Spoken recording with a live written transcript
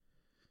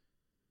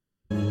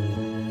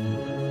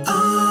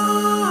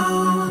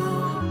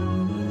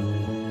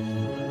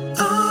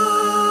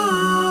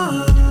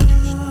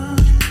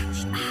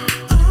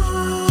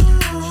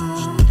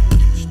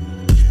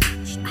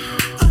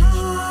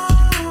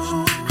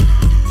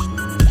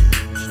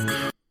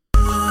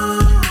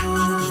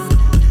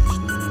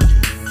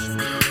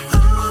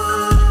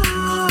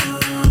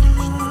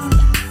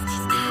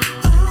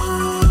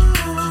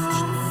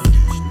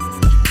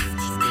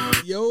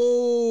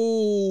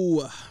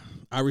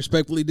I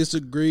Respectfully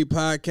Disagree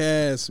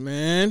podcast,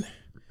 man.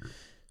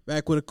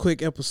 Back with a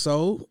quick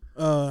episode.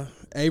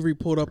 Avery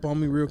pulled up on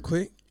me real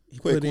quick.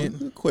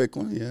 Quick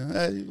one,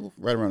 yeah.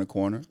 Right around the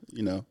corner,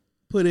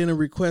 Put in a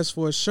request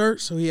for a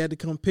shirt, so he had to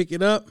come pick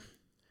it up.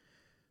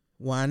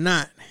 Why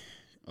not?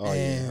 Oh,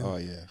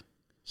 yeah.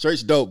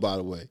 Shirt's dope, by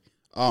the way.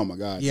 Oh, my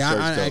God. Yeah,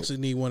 I actually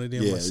need one of them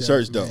myself. The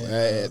shirt's dope.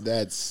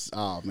 That's,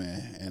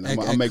 man. And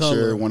I'll make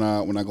sure when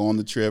I go on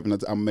the trip,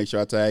 and I'll make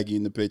sure I tag you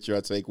in the picture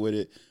I take with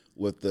it,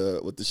 with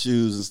the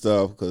shoes and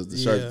stuff, because the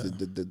shirt,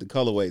 the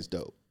colorway is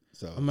dope.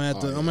 So I'm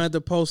gonna have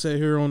to post that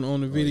here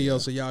on the video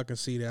so y'all can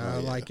see that. I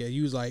like it.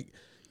 You was like,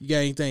 you got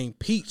anything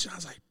peach? I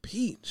was like,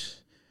 peach.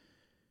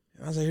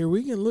 And I was like, here,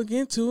 we can look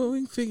into it. We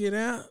can figure it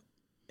out.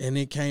 And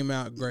it came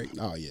out great.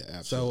 Oh yeah,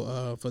 absolutely.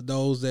 So for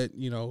those that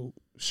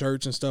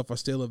shirts and stuff are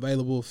still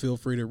available, feel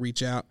free to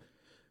reach out.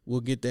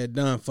 We'll get that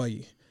done for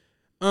you.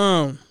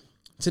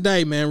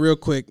 Today, man, real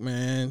quick,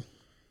 man.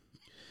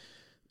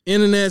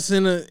 Internet's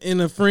in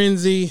a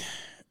frenzy.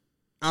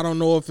 I don't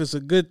know if it's a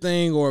good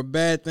thing or a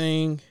bad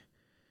thing.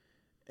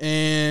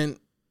 And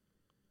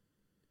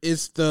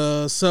it's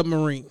the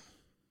submarine.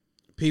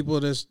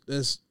 People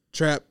that's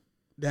trapped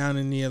down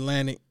in the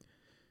Atlantic.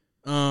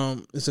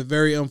 It's a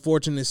very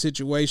unfortunate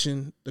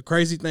situation. The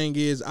crazy thing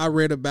is, I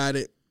read about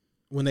it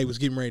when they was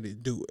getting ready to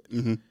do it.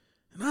 Mm-hmm.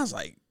 And I was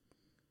like,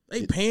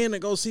 they paying to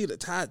go see the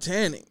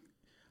Titanic.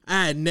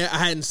 I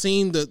hadn't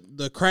seen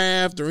the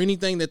craft or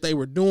anything that they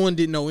were doing,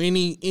 didn't know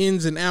any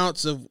ins and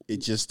outs of.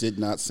 It just did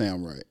not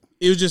sound right.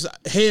 It was just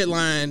a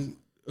headline,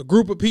 a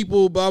group of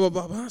people, blah, blah,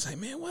 blah, blah. I was like,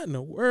 man, what in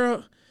the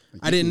world?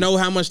 I didn't know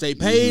how much they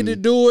paid to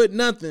do it,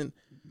 nothing.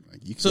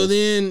 So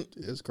then.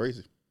 It's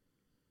crazy.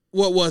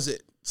 What was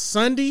it?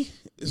 Sunday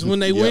is when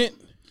they went?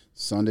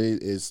 Sunday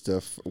is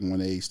when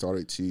they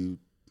started to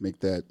make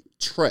that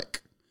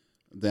trek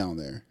down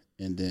there.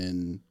 And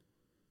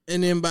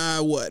then by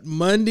what?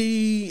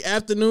 Monday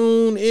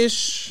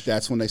afternoon-ish?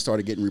 That's when they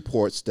started getting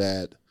reports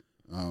that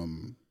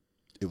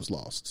it was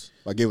lost.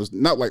 Like, it was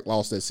not like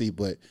lost at sea,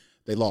 but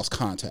they lost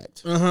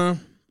contact. Uh-huh.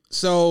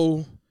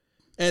 So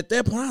at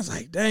that point, I was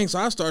like, dang. So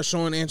I started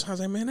showing answers. I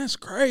was like, man, that's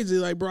crazy.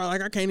 Like, bro,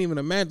 like, I can't even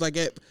imagine. Like,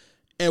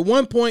 at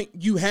one point,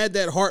 you had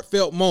that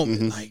heartfelt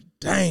moment. Mm-hmm. Like,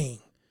 dang.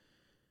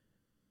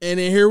 And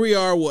then here we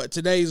are,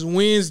 today's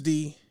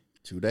Wednesday.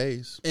 2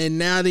 days. And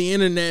now the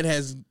internet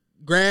has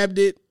grabbed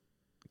it,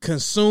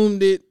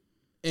 consumed it,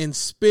 and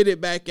spit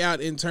it back out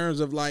in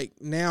terms of, like,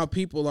 now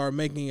people are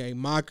making a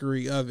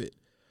mockery of it.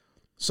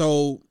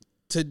 So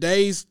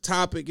today's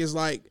topic is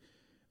like,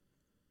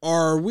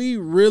 are we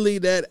really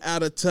that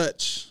out of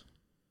touch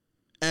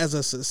as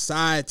a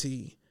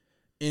society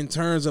in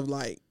terms of,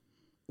 like,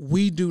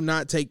 we do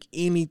not take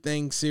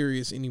anything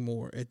serious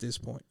anymore at this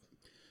point?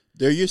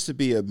 There used to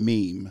be a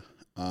meme,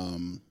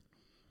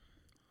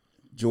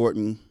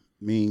 Jordan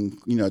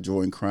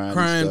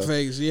crying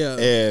face, yeah.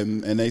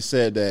 And they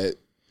said that,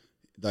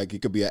 like,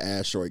 it could be an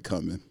asteroid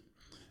coming,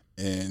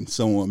 and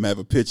someone would have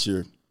a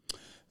picture,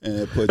 and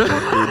they put a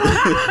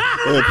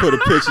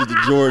picture of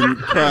the Jordan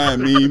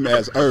crying meme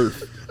as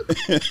Earth.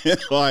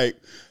 Like,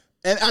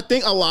 and I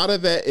think a lot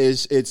of that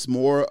it's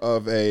more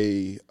of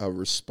a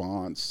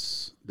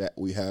response that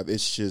we have.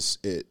 It's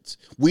just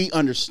we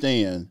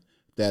understand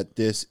that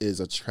this is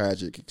a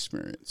tragic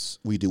experience.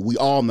 We do. We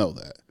all know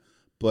that,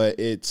 but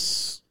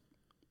it's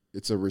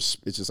just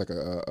like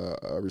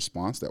a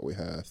response that we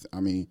have. I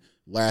mean,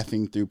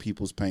 laughing through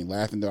people's pain,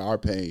 laughing through our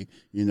pain.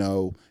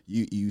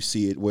 You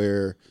see it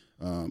where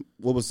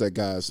what was that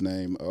guy's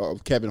name?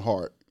 Kevin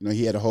Hart.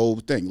 He had a whole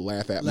thing,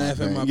 laugh at my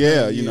pain.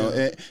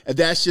 And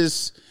that's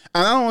just.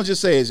 And I don't want to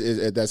just say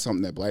that's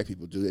something that black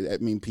people do. I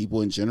mean,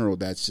 people in general.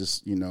 That's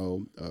just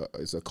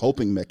it's a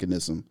coping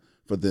mechanism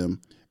for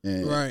them.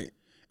 And, right.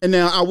 And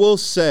now I will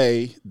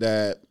say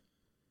that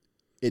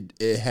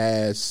it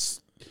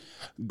has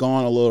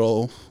gone a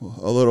little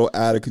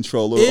out of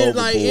control,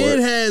 overboard. It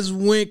has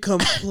went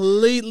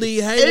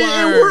completely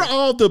haywire. And we're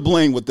all to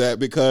blame with that,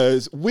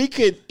 because we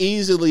could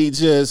easily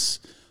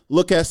just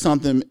look at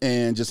something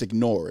and just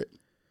ignore it.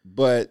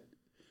 But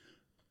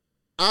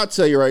I'll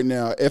tell you right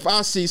now, if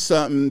I see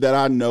something that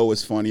I know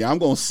is funny, I'm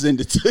going to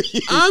send it to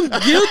you. I'm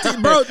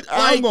guilty, bro.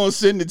 I'm going to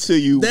send it to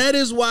you. That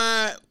is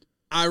why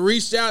I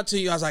reached out to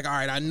you. I was like, all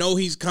right, I know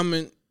he's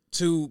coming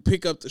to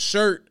pick up the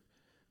shirt.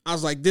 I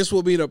was like, this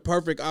will be the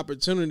perfect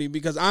opportunity,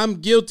 because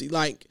I'm guilty.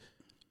 Like,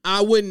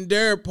 I wouldn't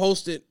dare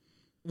post it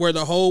where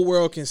the whole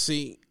world can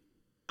see.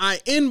 I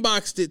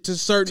inboxed it to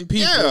certain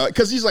people. Yeah,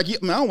 because he's like, I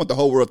don't want the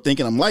whole world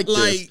thinking I'm like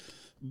this.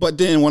 But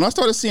then when I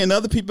started seeing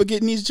other people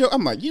getting these jokes,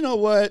 I'm like, you know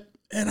what?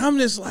 And I'm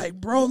just like,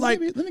 bro, let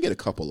me get a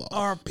couple off.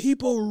 Are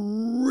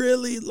people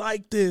really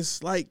like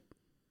this? Like,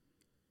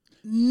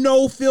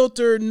 no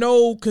filter,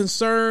 no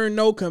concern,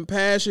 no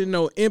compassion,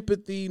 no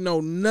empathy,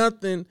 no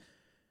nothing.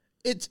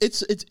 It's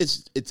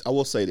I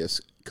will say this,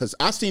 because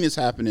I've seen this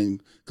happening,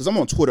 because I'm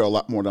on Twitter a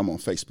lot more than I'm on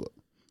Facebook,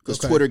 because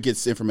Twitter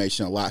gets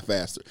information a lot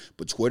faster,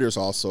 but Twitter's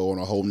also on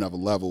a whole nother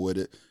level with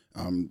it.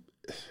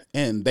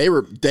 And they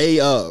were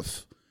day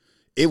of,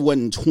 it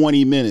wasn't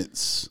 20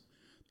 minutes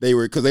they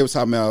were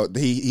talking about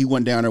he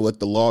went down there with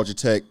the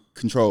Logitech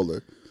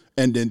controller.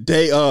 And then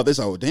they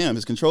said, oh damn,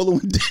 his controller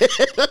went dead.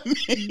 I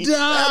mean,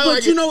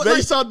 but you know,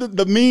 they saw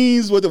the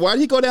memes with why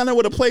did he go down there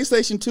with a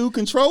PlayStation 2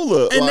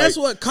 controller? And that's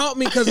what caught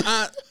me because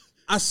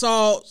I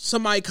saw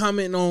somebody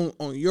commenting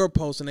on your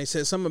post and they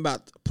said something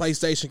about the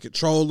PlayStation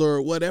controller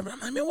or whatever. I'm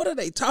like, man, what are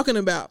they talking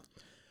about?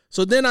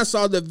 So then I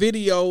saw the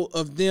video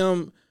of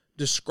them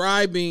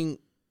describing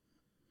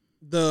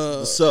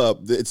the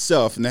sub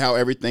itself and how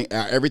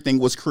everything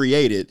was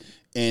created.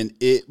 And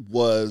it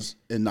was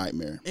a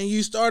nightmare. And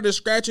you started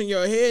scratching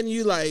your head and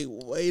you like,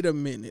 wait a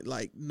minute.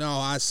 Like, no,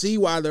 I see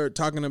why they're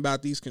talking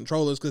about these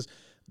controllers because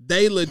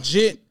they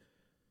legit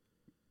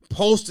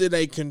posted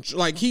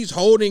like he's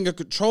holding a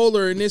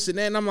controller and this and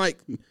that. And I'm like,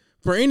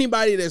 for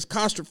anybody that's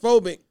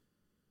claustrophobic,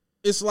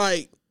 it's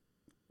like,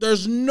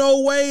 there's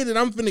no way that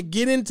I'm finna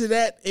get into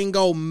that and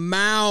go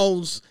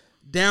miles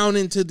down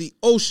into the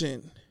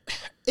ocean.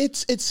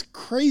 It's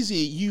crazy.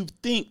 You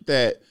think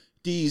that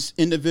these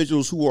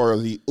individuals who are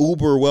the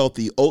uber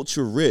wealthy,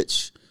 ultra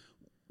rich,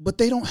 but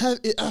they don't have,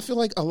 I feel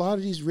like a lot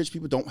of these rich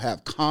people don't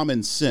have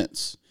common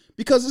sense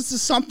because this is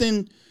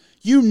something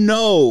you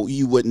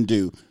wouldn't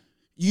do.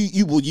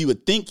 You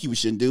would think you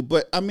shouldn't do,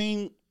 but I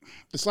mean,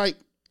 it's like,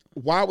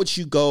 why would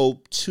you go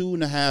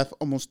 2.5,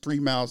 almost 3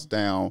 miles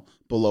down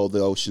below the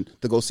ocean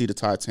to go see the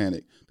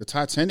Titanic? The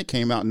Titanic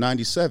came out in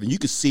 97. You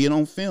could see it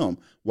on film.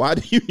 Why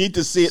do you need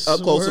to see it up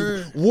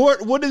close?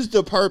 What is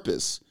the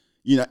purpose?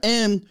 You know,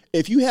 and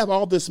if you have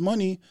all this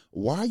money,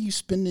 why are you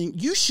spending?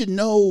 You should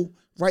know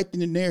right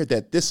then and there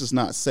that this is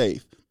not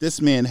safe. This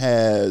man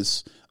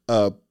has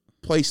a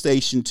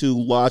PlayStation 2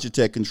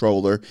 Logitech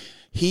controller.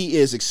 He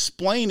is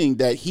explaining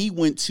that he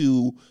went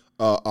to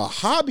a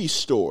hobby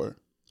store.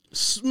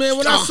 Man,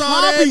 when I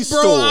saw that,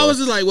 bro, I was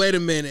just like, wait a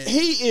minute.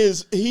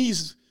 He's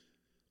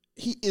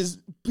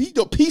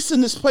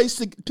piecing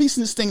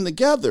this thing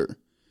together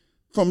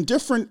from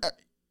different.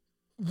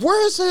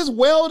 Where's his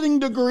welding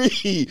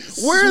degree?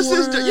 Where's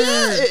his?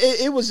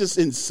 It was just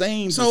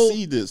insane to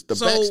see this. The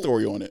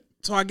backstory on it.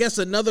 So I guess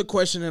another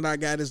question that I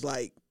got is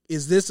like,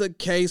 is this a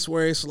case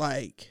where it's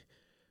like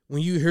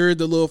when you heard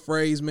the little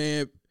phrase,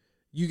 man,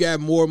 you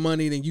got more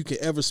money than you could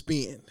ever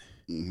spend?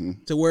 Mm-hmm.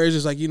 To where it's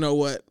just like, you know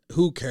what?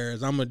 Who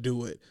cares? I'm going to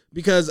do it.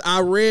 Because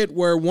I read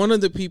where one of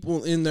the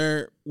people in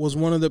there was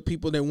one of the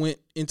people that went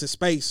into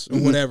space or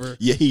whatever.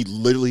 Yeah, he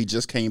literally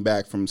just came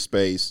back from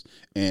space.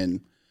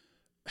 And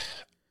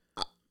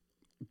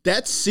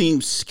that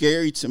seems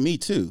scary to me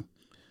too.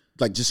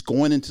 Like just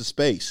going into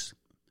space.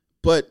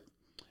 But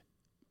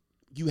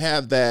you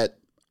have that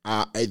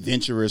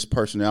adventurous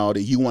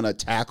personality. You want to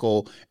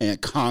tackle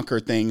and conquer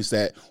things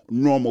that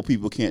normal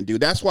people can't do.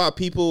 That's why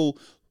people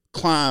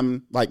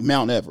climb like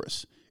Mount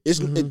Everest. It's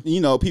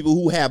people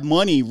who have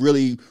money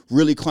really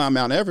climb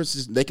Mount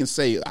Everest. They can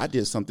say, I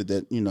did something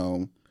that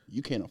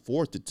you can't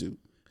afford to do.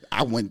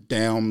 I went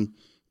down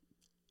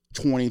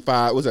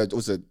 25. Was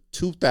it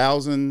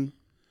 2,000?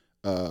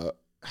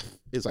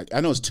 It's like,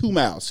 I know it's 2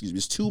 miles. Excuse me,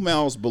 it's 2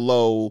 miles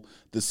below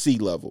the sea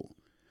level.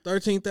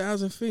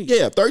 13,000 feet.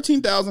 Yeah,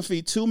 13,000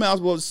 feet, 2 miles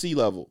below the sea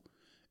level.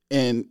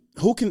 And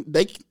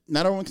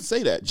not everyone can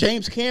say that.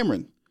 James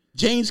Cameron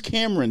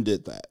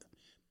did that.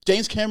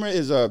 James Cameron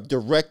is a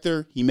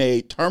director. He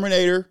made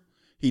Terminator.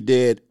 He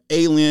did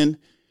Alien.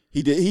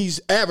 He's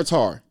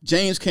Avatar.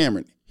 James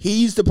Cameron.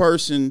 He's the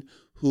person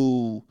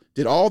who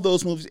did all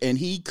those movies, and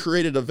he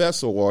created a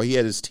vessel, or he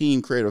had his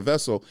team create a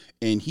vessel,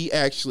 and he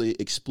actually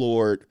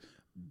explored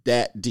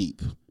that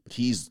deep.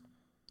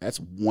 That's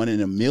 1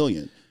 in a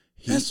million.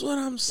 That's what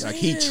I'm saying.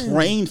 Like, he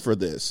trained for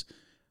this.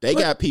 They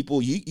got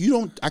people.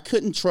 I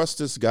couldn't trust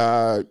this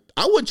guy.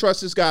 I wouldn't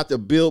trust this guy to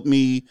build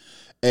me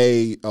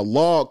a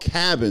log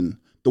cabin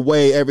the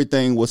way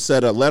everything was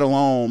set up, let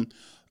alone.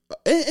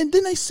 And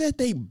then they said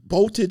they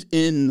bolted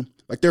in,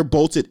 like they're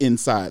bolted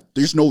inside.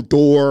 There's no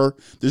door.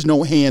 There's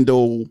no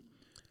handle.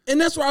 And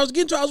that's where I was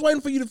getting to. I was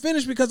waiting for you to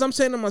finish because I'm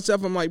saying to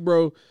myself, I'm like,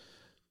 bro,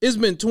 it's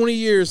been 20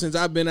 years since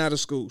I've been out of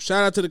school.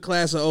 Shout out to the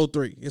class of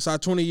 03. It's our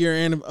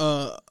 20-year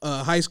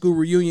high school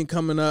reunion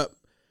coming up.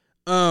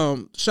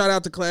 Shout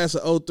out to class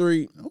of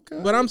 03. Okay.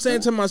 But I'm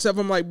saying to myself,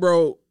 I'm like,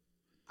 bro,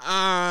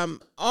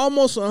 I'm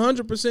almost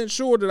 100%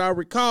 sure that I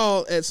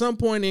recall at some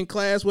point in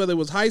class, whether it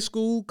was high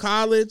school,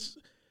 college,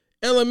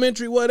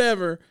 elementary,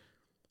 whatever,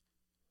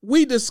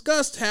 we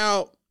discussed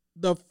how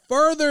the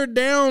further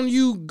down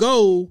you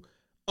go,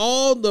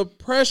 all the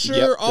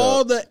pressure,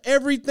 all the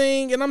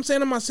everything. And I'm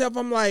saying to myself,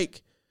 I'm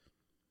like,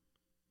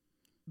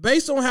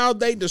 based on how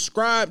they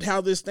described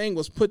how this thing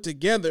was put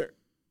together,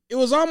 it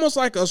was almost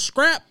like a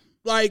scrap.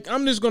 Like,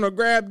 I'm just going to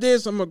grab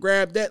this, I'm going to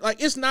grab that.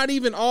 Like, it's not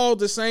even all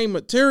the same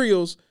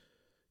materials.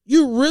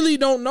 You really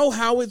don't know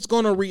how it's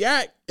going to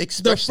react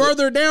the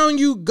further down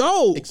you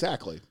go.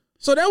 Exactly.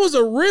 So that was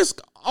a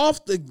risk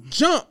off the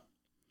jump.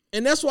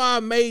 And that's why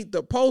I made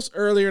the post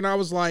earlier, and I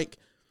was like,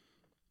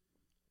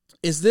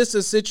 is this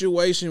a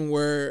situation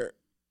where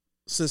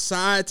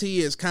society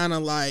is kind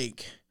of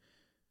like,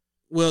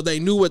 well, they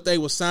knew what they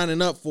were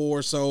signing up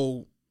for,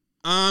 so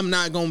I'm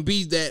not going to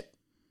be that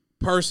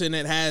person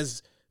that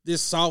has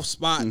this soft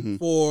spot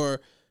for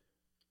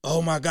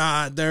oh my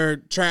God, they're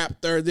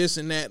trapped, they're this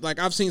and that. Like,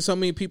 I've seen so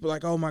many people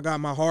like, oh my God,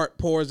 my heart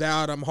pours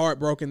out, I'm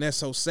heartbroken, that's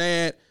so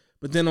sad.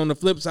 But then on the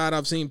flip side,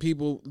 I've seen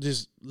people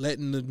just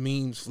letting the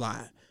memes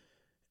fly.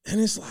 And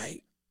it's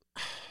like,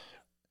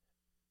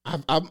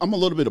 I'm a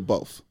little bit of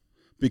both,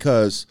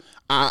 because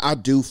I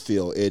do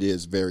feel it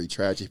is very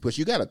tragic. But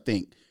you got to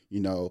think,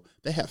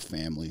 they have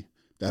family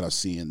that are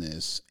seeing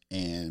this,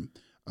 and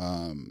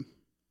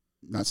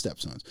not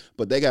stepsons,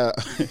 but they got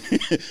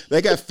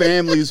they got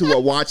families who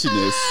are watching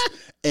this,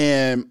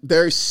 and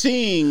they're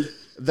seeing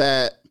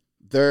that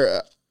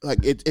they're like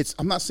it's.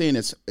 I'm not saying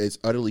it's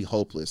utterly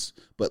hopeless,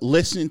 but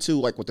listening to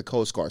like what the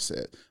Coast Guard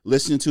said,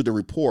 listening to the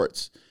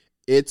reports,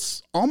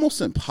 it's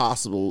almost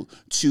impossible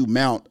to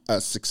mount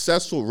a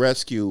successful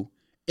rescue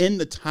in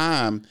the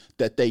time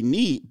that they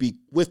need.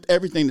 With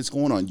everything that's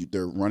going on,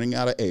 they're running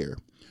out of air.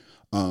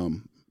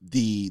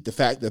 The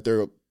fact that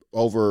they're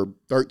over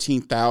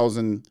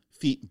 13,000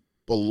 feet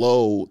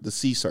below the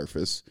sea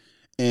surface,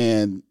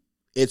 and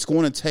it's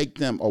going to take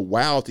them a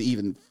while to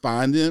even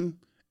find them.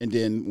 And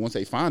then once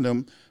they find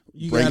them,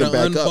 bring them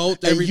back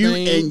up.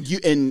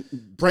 And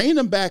bringing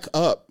them back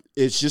up,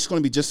 it's just going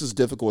to be just as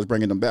difficult as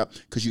bringing them back,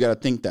 because you got to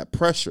think that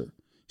pressure.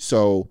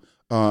 So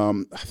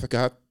I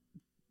forgot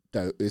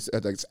that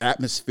it's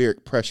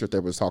atmospheric pressure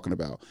that we're talking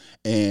about,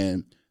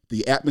 and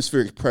the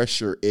atmospheric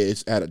pressure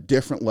is at a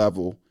different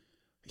level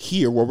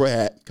here where we're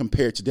at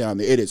compared to down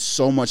there. It is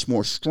so much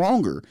more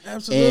stronger.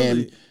 Absolutely.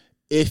 And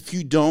if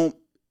you don't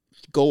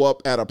go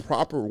up at a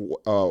proper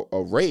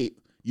rate,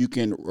 you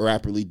can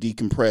rapidly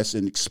decompress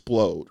and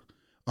explode.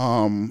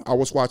 I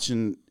was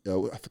watching,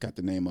 I forgot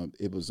the name of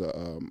it. It was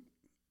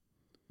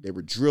they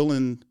were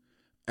drilling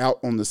out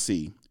on the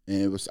sea,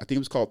 and I think it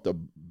was called the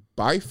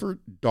Byford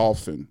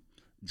Dolphin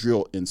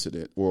drill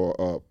incident,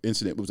 or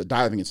incident. It was a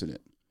diving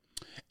incident.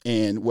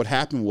 And what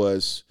happened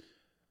was,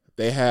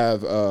 they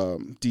have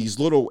these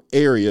little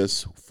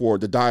areas for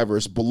the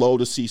divers below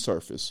the sea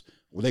surface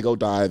where they go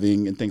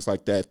diving and things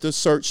like that to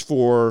search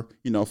for,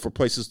 for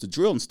places to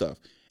drill and stuff.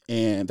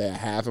 And they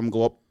have them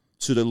go up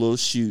to the little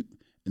chute,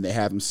 and they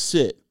have them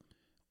sit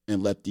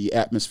and let the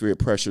atmospheric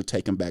pressure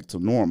take them back to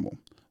normal.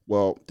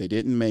 Well, they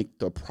didn't make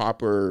the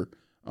proper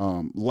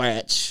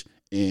latch,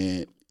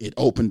 and it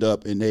opened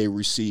up, and they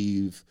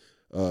receive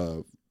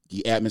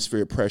the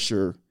atmospheric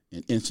pressure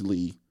and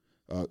instantly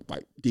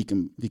like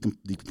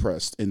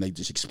decompressed, and they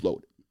just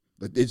exploded.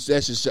 That's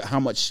just how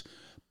much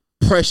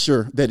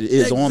pressure that it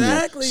is on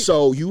them.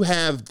 So you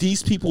have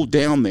these people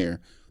down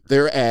there.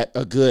 They're at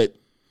a good,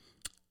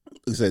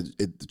 like I said,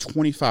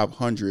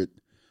 2,500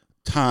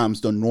 times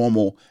the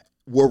normal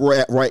where we're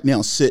at right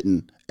now,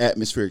 sitting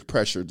atmospheric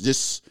pressure.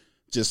 Just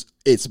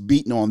it's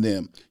beating on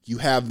them. You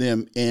have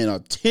them in a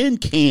tin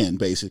can,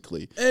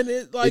 basically, and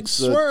it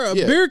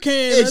beer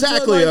can.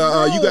 Exactly.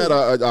 You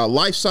got a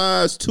life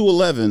size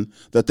 211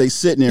 that they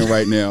sitting in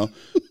right now.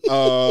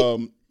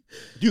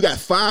 You got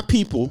 5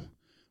 people.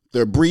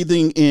 They're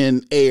breathing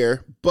in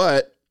air,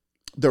 but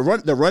they're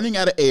running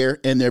out of air,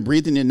 and they're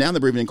breathing in. Now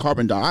they're breathing in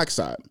carbon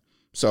dioxide.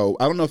 So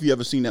I don't know if you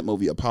ever seen that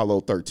movie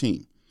Apollo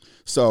 13.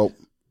 So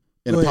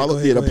in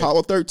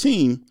Apollo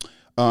 13.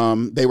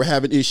 They were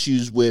having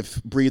issues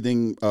with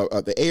breathing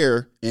the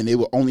air, and they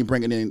were only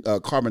bringing in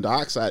carbon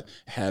dioxide.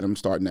 Had them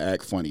starting to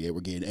act funny. They were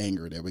getting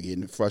angry. They were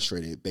getting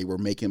frustrated. They were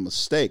making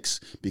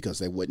mistakes because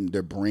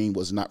their brain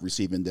was not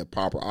receiving their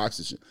proper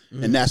oxygen,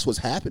 and that's what's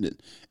happening.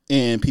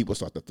 And people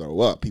start to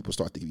throw up. People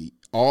start to eat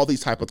all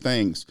these type of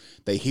things.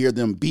 They hear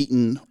them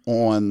beating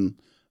on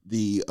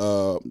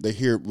they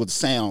hear with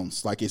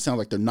sounds, like it sounds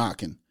like they're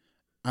knocking.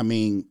 I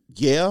mean,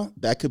 yeah,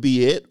 that could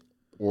be it.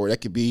 Or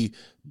that could be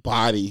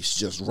bodies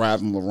just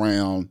rattling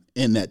around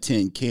in that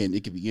tin can.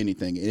 It could be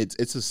anything.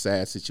 It's a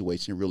sad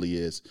situation. It really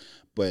is.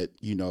 But,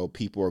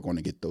 people are going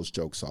to get those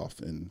jokes off.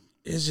 And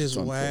it's just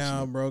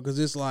wild, bro, because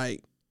it's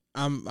like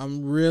I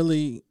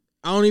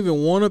don't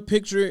even want to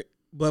picture it,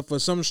 but for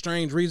some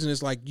strange reason,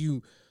 it's like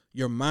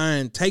your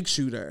mind takes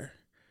you there.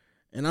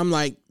 And I'm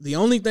like, the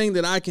only thing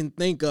that I can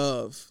think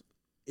of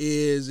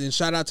is, and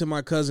shout out to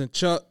my cousin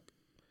Chuck.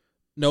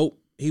 Nope,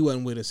 he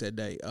wasn't with us that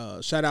day.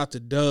 Shout out to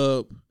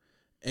Dub.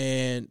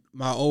 And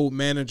my old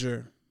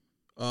manager,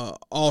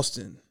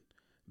 Austin,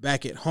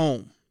 back at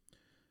home.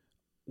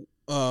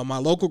 My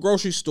local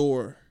grocery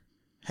store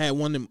had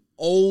one of them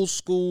old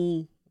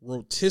school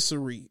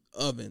rotisserie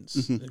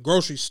ovens, the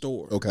grocery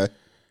store. Okay.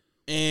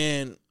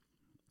 And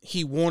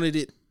he wanted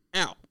it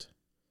out.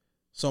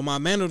 So my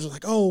manager was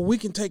like, oh, we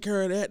can take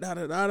care of that,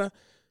 da-da-da-da.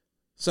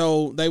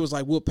 So they was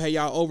like, we'll pay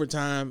y'all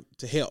overtime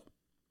to help.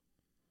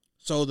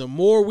 So the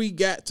more we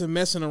got to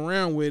messing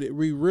around with it,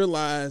 we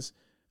realized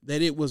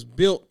that it was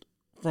built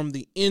from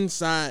the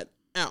inside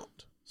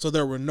out. So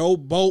there were no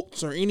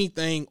bolts or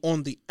anything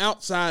on the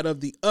outside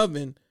of the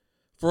oven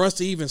for us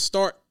to even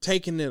start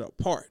taking it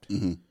apart.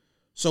 Mm-hmm.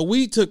 So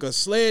we took a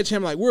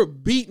sledgehammer, like we're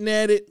beating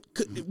at it,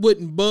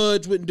 wouldn't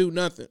budge, wouldn't do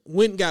nothing.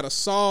 Went and got a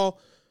saw.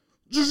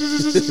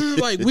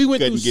 Like we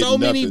went through so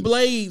many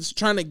blades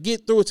trying to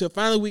get through it till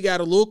finally we got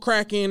a little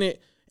crack in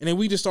it. And then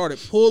we just started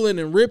pulling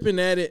and ripping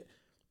at it.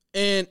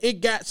 And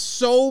it got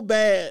so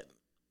bad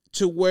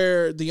to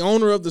where the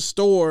owner of the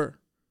store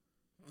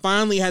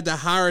finally had to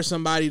hire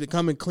somebody to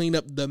come and clean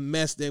up the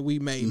mess that we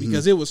made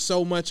because it was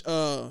so much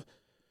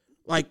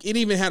like it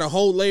even had a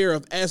whole layer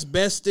of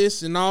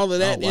asbestos and all of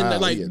that. Oh, wow,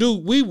 and like, yeah.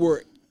 dude, we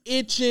were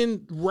itching,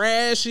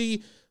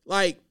 rashy.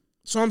 Like,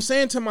 so I'm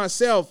saying to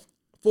myself,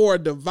 for a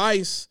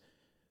device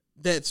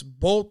that's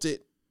bolted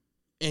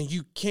and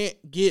you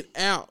can't get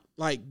out,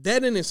 like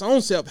that in its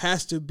own self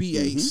has to be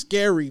a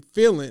scary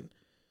feeling.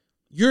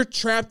 You're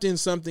trapped in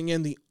something,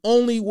 and the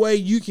only way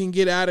you can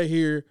get out of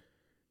here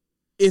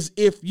is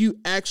if you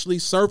actually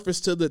surface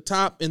to the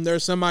top and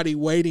there's somebody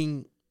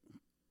waiting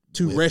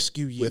to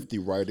rescue you with the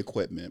right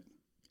equipment.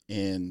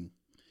 And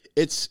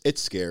it's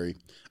scary.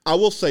 I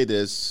will say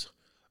this.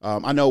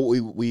 I know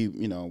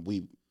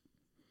we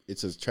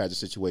it's a tragic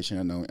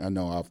situation. I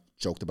know I've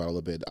joked about it a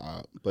little bit,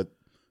 but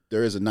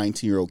there is a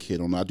 19-year-old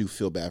kid on. I do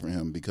feel bad for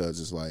him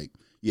because it's like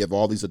you have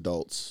all these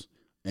adults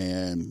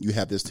and you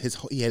have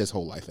he had his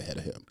whole life ahead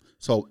of him.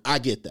 So I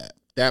get that.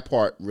 That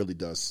part really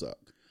does suck.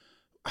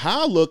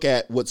 How I look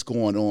at what's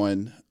going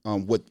on,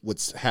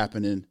 what's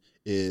happening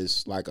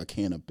is like a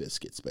can of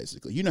biscuits,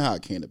 basically. You know how a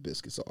can of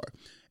biscuits are.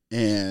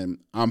 And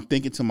I'm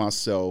thinking to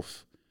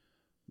myself,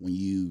 when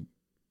you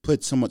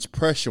put so much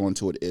pressure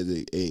onto it,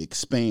 it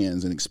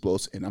expands and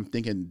explodes. And I'm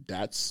thinking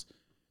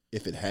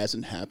if it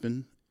hasn't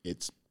happened,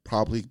 it's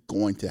probably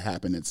going to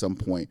happen at some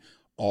point.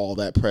 All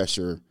that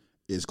pressure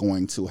is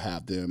going to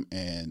have them.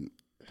 And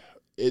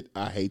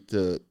I hate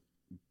to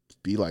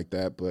be like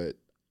that, but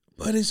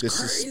it's this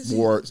crazy. is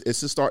more. It's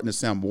just starting to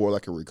sound more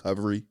like a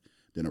recovery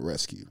than a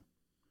rescue.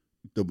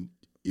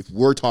 If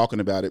we're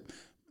talking about it,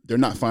 they're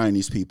not finding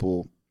these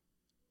people.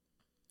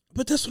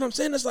 But that's what I'm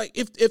saying. It's like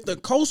if the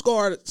Coast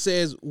Guard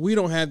says we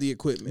don't have the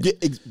equipment,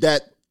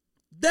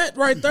 that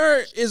right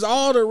there is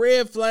all the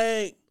red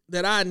flag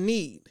that I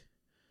need.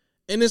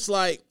 And it's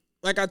like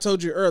I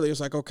told you earlier, it's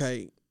like,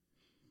 okay,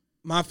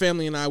 my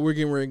family and we're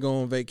getting ready to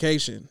go on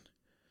vacation.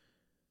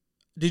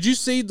 Did you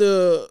see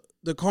the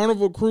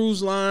Carnival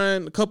Cruise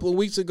Line a couple of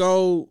weeks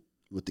ago?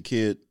 With the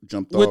kid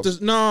jumped off?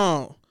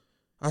 No.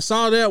 I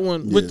saw that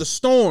one with the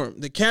storm.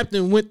 The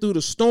captain went through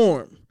the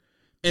storm.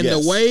 And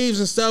the waves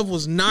and stuff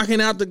was knocking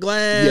out the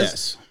glass.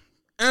 Yes.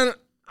 And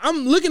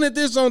I'm looking at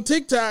this on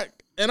TikTok,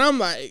 and I'm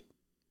like,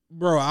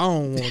 bro, I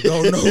don't want to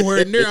go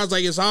nowhere near. I was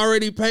like, it's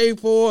already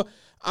paid for.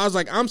 I was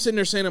like, I'm sitting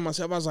there saying to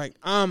myself, I was like,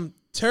 I'm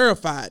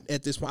terrified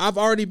at this point. I've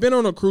already been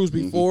on a cruise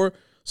before.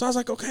 So I was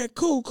like, okay,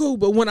 cool.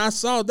 But when I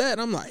saw that,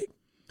 I'm like,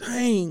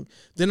 dang.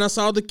 Then I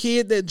saw the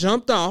kid that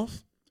jumped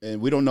off.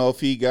 And we don't know if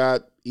he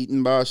got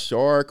eaten by a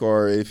shark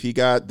or if he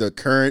got the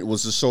current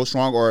was just so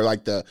strong or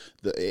like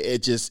he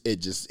just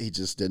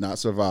did not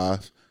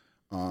survive.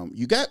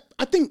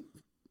 I think,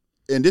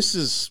 and this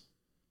is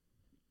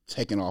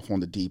taking off on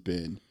the deep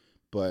end,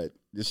 but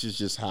this is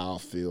just how I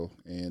feel,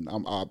 and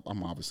I'm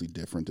obviously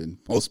different than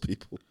most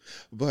people,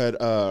 but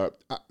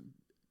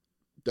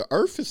the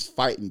Earth is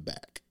fighting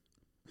back.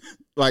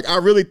 Like, I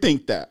really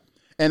think that,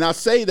 and I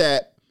say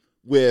that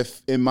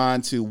with in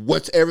mind to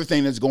what's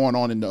everything that's going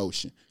on in the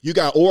ocean. You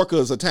got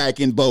orcas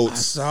attacking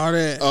boats. I saw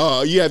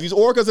that. You have these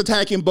orcas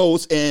attacking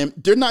boats, and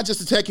they're not just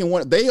attacking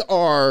one. They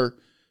are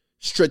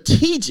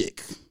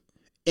strategic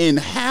in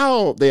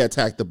how they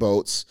attack the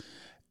boats.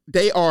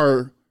 They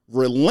are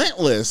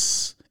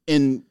relentless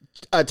in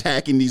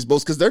attacking these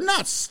boats because they're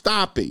not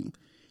stopping.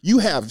 You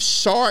have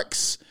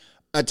sharks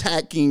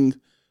attacking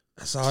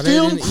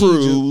film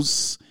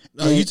crews.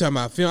 Oh, you talking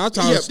about film? I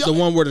thought the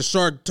one where the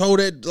shark towed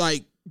it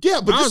like.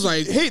 Yeah, but I was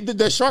like, hey,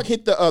 the shark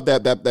hit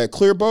that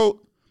clear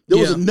boat. There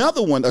was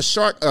another one. A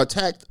shark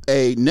attacked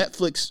a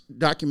Netflix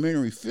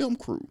documentary film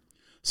crew.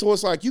 So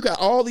it's like you got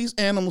all these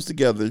animals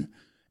together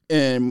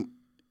and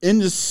in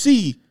the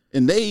sea,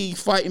 and they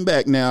fighting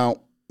back.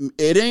 Now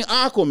it ain't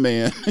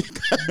Aquaman,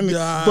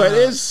 but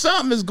it's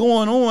something is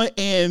going on.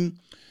 And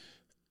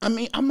I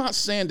mean, I'm not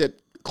saying that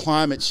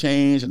climate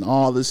change and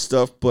all this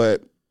stuff,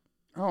 but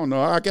I don't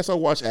know. I guess I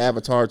watch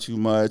Avatar too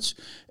much,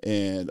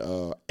 and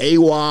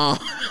AWA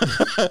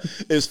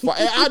is fine.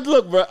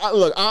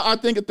 I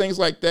think of things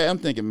like that. I'm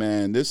thinking,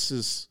 man, this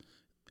is.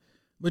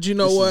 But you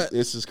know what?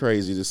 This is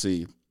crazy to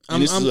see.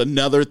 And this is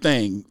another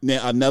thing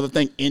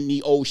in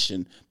the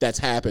ocean that's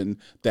happened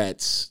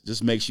that's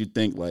just makes you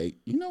think, like,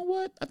 you know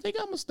what? I think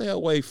I'm gonna stay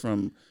away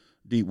from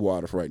deep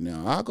water right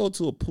now. I'll go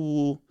to a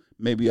pool,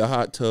 maybe a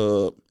hot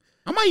tub.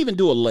 I might even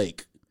do a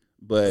lake.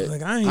 But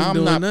like, I ain't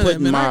doing not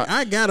nothing. Man,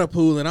 I got a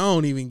pool and I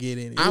don't even get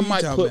in it. I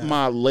might put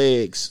my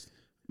legs,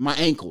 my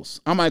ankles.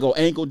 I might go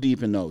ankle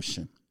deep in the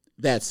ocean.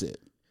 That's it.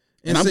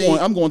 And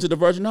I'm going to the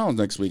Virgin Islands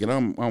next week, and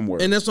I'm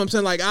worried. And that's what I'm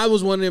saying. Like, I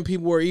was one of them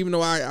people where even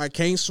though I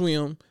can't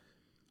swim,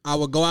 I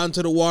would go out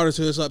into the water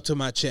till it's up to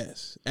my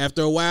chest.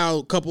 After a while,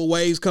 a couple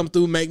waves come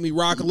through, make me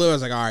rock a little. I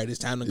was like, all right, it's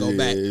time to go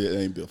back. Yeah,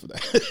 I ain't built for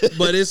that.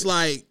 But it's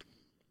like,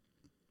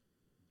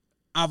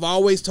 I've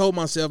always told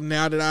myself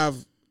now that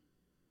I've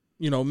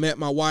met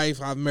my wife,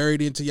 I've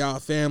married into y'all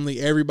family,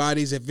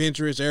 everybody's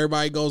adventurous,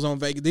 everybody goes on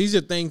vacation. These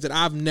are things that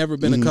I've never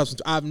been accustomed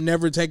to. I've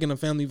never taken a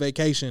family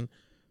vacation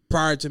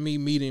prior to me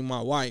meeting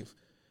my wife.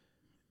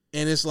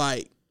 And it's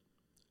like,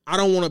 I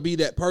don't want to be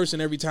that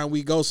person every time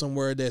we go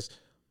somewhere that's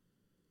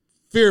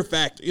fear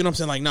factor. You know what I'm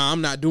saying? Like, nah,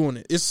 I'm not doing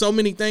it. It's so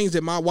many things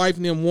that my wife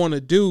and them want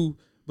to do,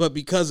 but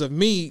because of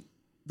me,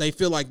 they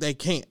feel like they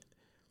can't.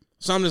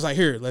 So I'm just like,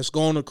 here, let's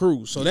go on a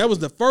cruise. So that was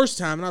the first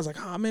time, and I was like,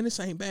 oh, man, this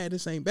ain't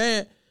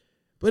bad.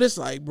 But it's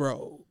like,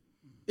 bro,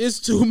 it's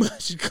too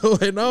much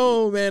going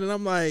on, man. And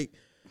I'm like,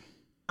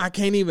 I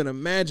can't even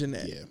imagine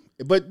that. Yeah.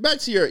 But back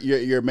to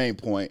your main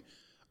point,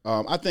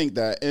 I think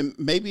that, and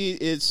maybe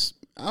it's,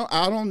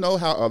 I don't know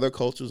how other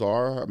cultures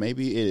are.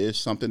 Maybe it is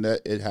something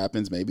that it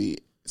happens, maybe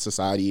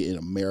society in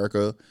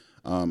America.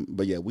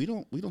 But yeah, we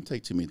don't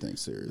take too many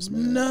things serious,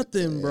 man.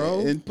 Nothing,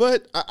 bro.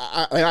 But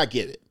I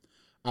get it.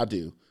 I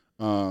do.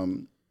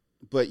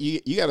 But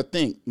you got to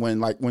think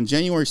when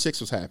January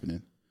 6th was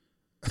happening,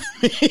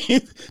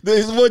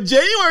 when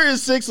January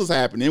 6th was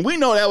happening, we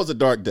know that was a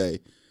dark day.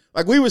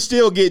 Like, we were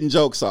still getting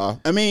jokes off.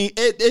 I mean,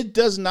 it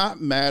does not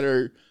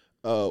matter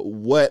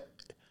what.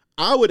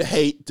 I would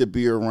hate to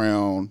be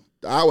around.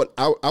 I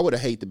would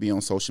hate to be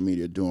on social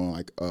media doing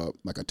like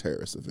a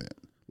terrorist event,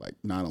 like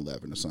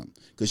 9/11 or something,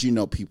 because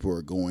people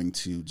are going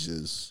to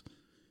just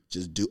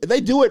do.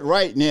 They do it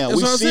right now. That's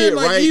we what I'm see saying. it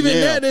Like, right even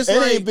now. that, it's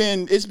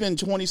It's been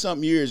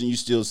 20-something years, and you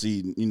still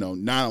see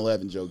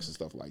 9/11 jokes and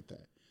stuff like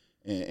that,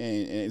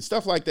 and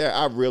stuff like that.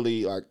 I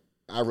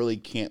really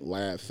can't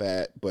laugh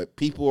at, but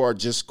people are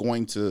just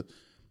going to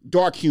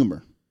dark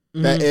humor.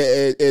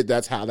 Mm-hmm.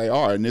 That's how they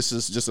are, and this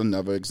is just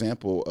another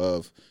example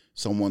of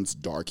someone's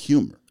dark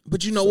humor.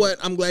 But you know what?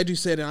 I'm glad you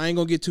said it. I ain't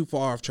going to get too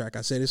far off track.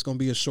 I said it's going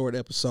to be a short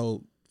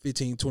episode,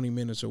 15, 20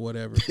 minutes or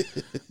whatever.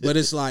 But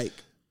it's like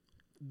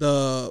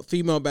the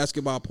female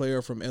basketball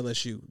player from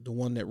LSU, the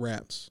one that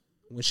raps,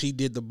 when she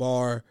did the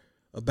bar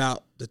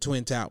about the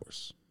Twin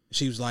Towers.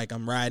 She was like,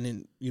 I'm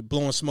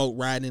blowing smoke,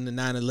 riding in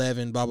the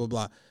 9/11, blah, blah,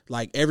 blah.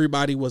 Like,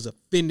 everybody was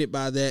offended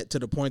by that to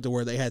the point to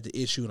where they had to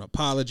issue an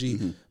apology,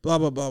 blah,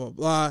 blah, blah, blah,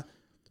 blah.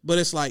 But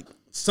it's like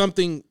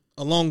something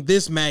along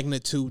this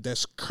magnitude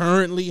that's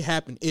currently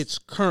happening. It's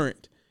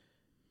current.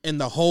 And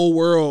the whole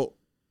world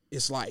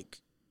is like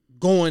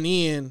going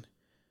in,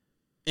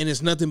 and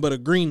it's nothing but a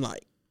green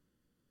light.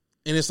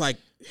 And it's like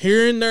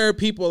here and there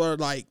people are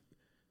like,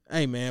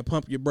 hey man,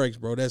 pump your brakes,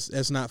 bro.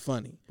 That's not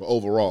funny. But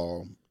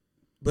overall.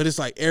 But it's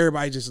like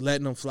everybody just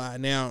letting them fly.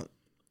 Now,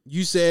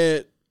 you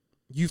said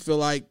you feel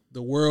like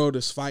the world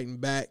is fighting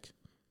back.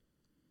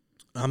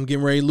 I'm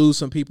getting ready to lose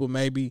some people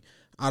maybe.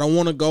 I don't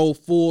want to go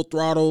full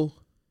throttle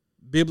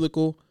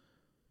biblical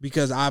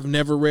because I've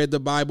never read the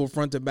Bible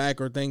front to back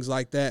or things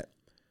like that.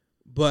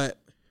 But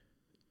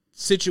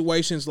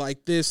situations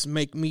like this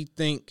make me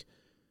think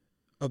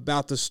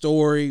about the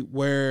story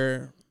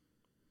where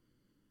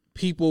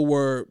people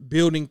were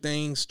building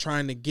things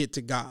trying to get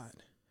to God.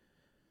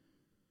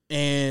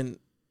 And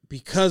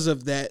because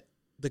of that,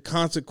 the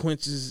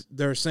consequences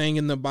they're saying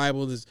in the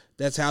Bible is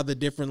that's how the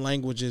different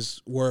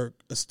languages were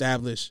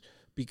established,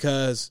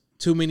 because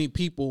too many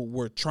people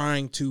were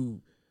trying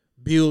to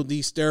build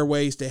these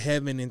stairways to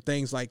heaven and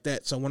things like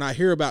that. So when I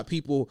hear about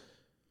people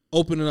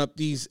opening up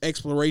these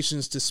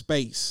explorations to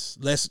space,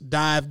 let's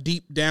dive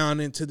deep down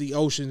into the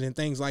oceans and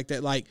things like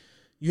that. Like,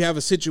 you have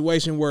a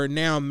situation where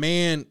now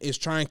man is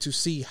trying to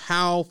see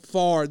how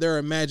far their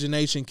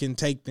imagination can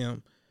take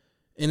them.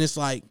 And it's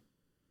like,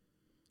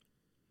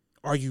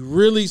 are you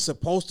really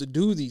supposed to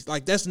do these?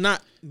 Like, that's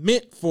not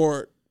meant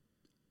for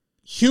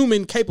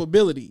human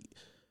capability.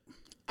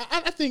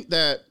 I think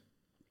that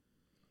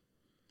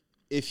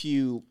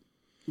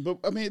but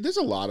I mean, there's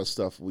a lot of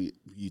stuff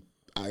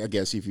I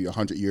guess if you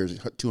 100 years,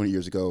 200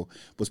 years ago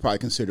was probably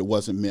considered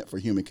wasn't meant for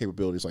human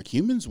capabilities. Like,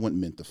 humans weren't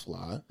meant to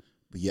fly,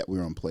 but yet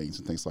we're on planes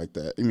and things like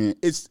that. I mean,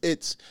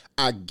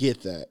 I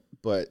get that,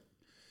 but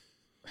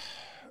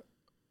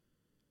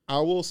I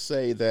will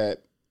say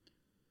that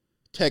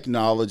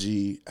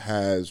technology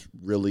has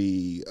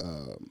really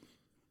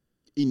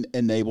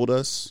enabled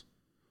us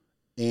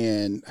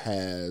and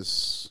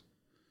has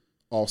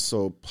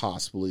also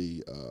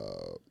possibly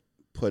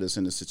put us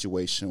in a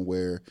situation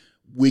where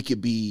we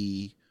could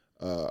be,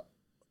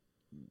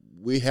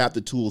 we have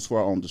the tools for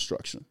our own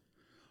destruction.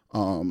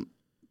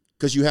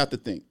 Because you have to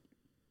think,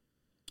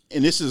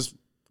 and this is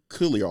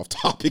clearly off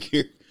topic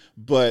here,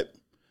 but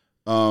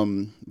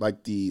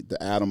like the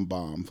atom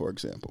bomb, for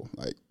example,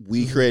 like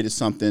we created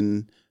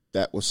something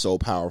that was so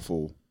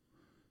powerful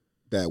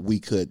that we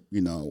could,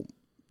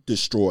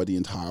 destroy the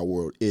entire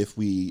world if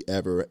we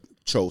ever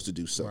chose to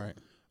do so. Right.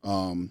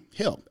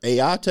 Hell,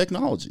 AI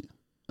technology.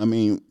 I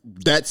mean,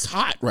 that's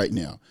hot right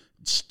now.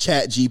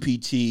 Chat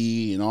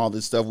GPT and all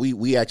this stuff.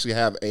 We actually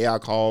have AI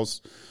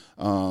calls,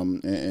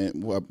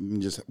 and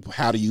just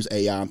how to use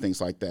AI and things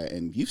like that.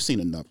 And you've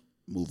seen enough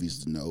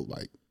movies to know,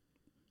 like,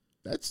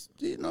 that's,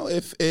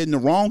 if in the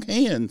wrong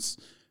hands,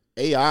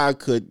 AI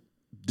could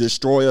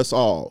destroy us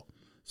all.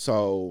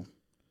 So,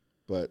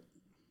 but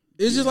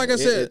it's just like I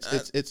said.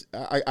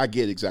 I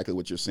get exactly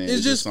what you're saying.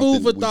 It's just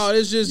food for thought.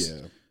 It's just,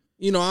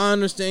 I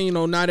understand,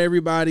 not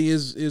everybody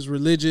is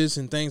religious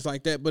and things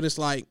like that, but it's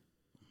like,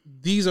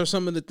 these are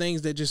some of the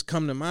things that just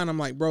come to mind. I'm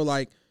like, bro,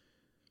 like,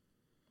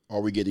 are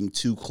we getting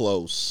too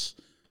close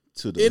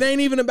to the. It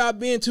ain't even about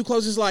being too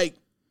close. It's like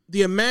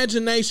the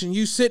imagination.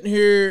 You sitting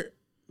here,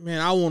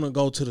 man, I want to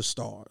go to the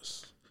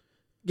stars.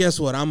 Guess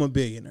what? I'm a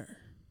billionaire.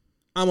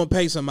 I'm going to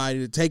pay somebody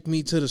to take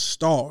me to the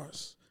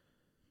stars.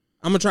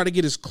 I'm going to try to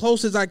get as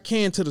close as I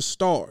can to the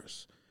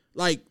stars.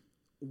 Like,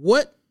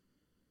 what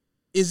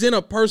is in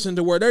a person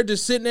to where they're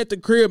just sitting at the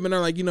crib and they're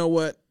like, you know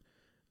what?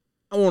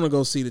 I want to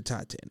go see the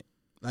Titanic.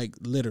 Like,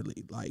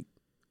 literally. Like,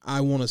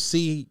 I want to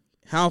see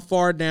how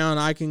far down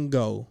I can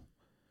go,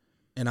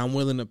 and I'm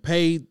willing to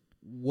pay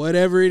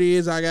whatever it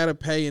is I got to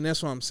pay. And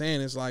that's what I'm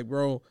saying. It's like,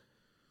 bro,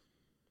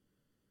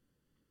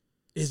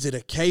 is it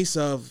a case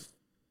of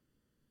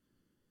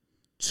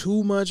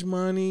too much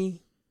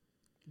money,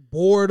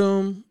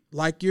 boredom,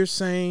 like you're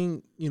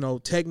saying, you know,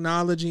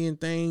 technology and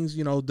things,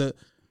 you know, the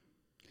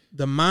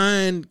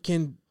mind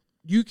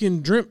you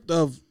can dream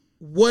of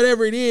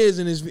whatever it is,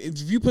 and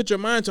if you put your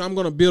mind to, I'm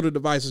going to build a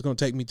device that's going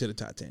to take me to the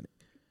Titanic.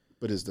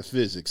 But is the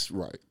physics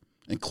right?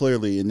 And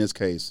clearly, in this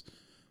case,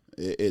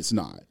 it's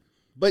not.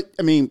 But,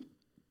 I mean,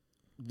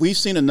 we've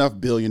seen enough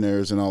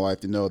billionaires in our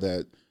life to know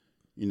that,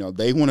 you know,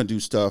 they want to do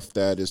stuff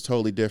that is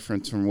totally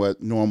different from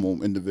what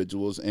normal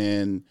individuals,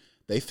 and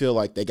they feel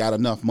like they got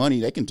enough money,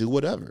 they can do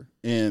whatever.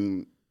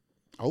 And,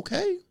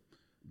 okay,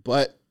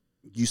 but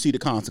you see the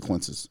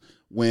consequences.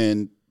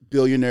 When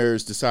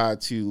billionaires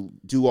decide to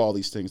do all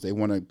these things, they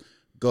want to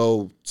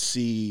go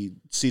see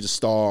the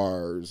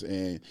stars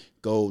and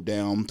go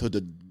down to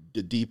the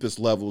deepest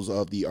levels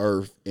of the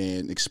earth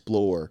and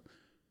explore.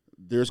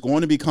 There's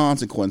going to be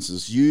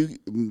consequences.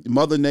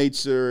 Mother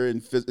Nature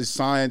and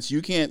science,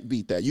 you can't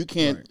beat that. You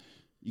can't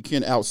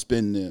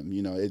outspin them.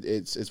 You know,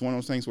 it's one of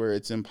those things where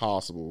it's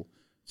impossible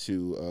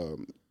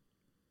to.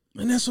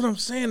 And that's what I'm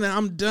saying. That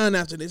I'm done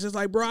after this. It's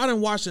like, bro, I done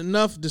watched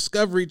enough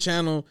Discovery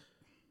Channel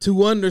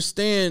to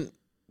understand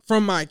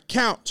from my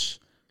couch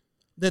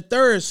that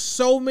there are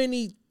so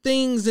many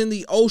things in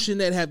the ocean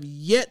that have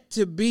yet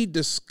to be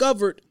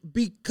discovered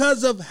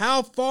because of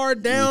how far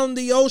down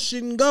the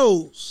ocean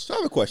goes. So I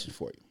have a question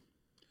for you.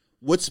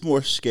 What's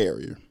more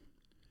scarier?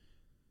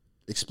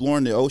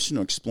 Exploring the ocean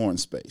or exploring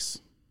space?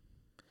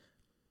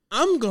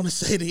 I'm going to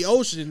say the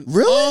ocean.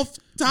 Really? Off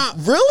top.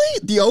 Really?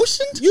 The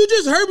ocean? You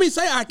just heard me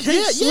say I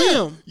can't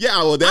swim. Yeah,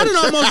 well, I done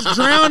almost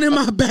drowned in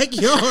my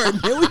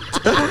backyard, man.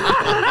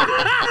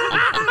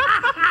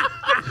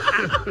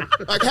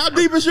 Like, how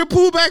deep is your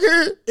pool back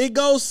here? It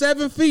goes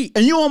 7 feet.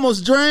 And you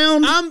almost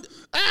drowned? I'm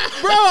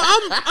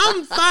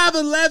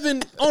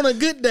 5'11" on a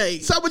good day.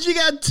 So, but you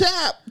got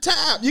tap.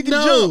 You can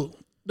No, jump.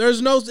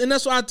 there's no, and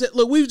that's why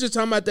look, we was just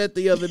talking about that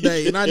the other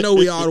day, and I know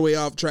we all the way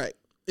off track.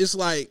 It's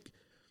like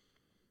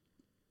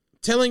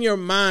telling your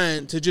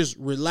mind to just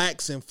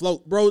relax and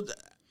float, bro.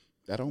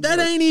 That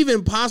ain't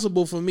even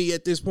possible for me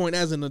at this point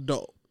as an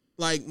adult.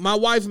 Like, my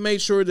wife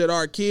made sure that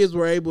our kids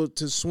were able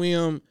to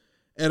swim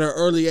at an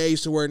early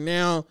age to where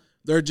now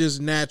they're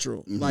just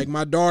natural. Mm-hmm. Like,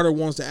 my daughter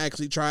wants to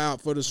actually try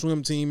out for the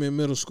swim team in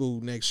middle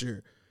school next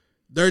year.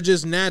 They're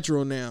just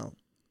natural now.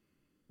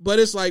 But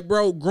it's like,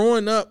 bro,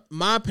 growing up,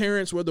 my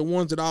parents were the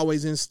ones that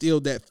always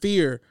instilled that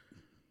fear.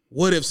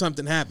 What if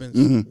something happens?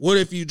 Mm-hmm. What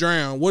if you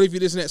drown? What if you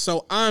this and that?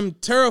 So I'm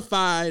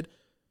terrified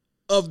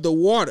of the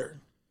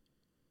water.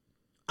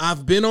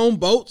 I've been on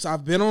boats.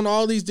 I've been on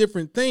all these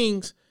different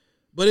things.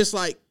 But it's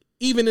like,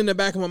 even in the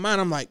back of my mind,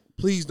 I'm like,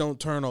 please don't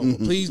turn over.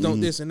 Mm-hmm, please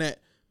don't this and that,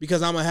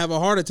 because I'm going to have a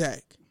heart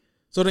attack.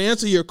 So to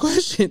answer your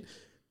question,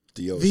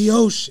 the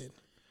ocean.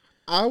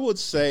 I would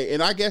say,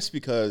 and I guess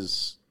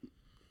because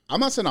I'm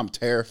not saying I'm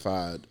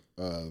terrified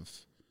of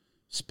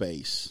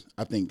space.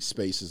 I think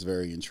space is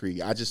very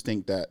intriguing. I just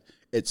think that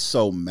it's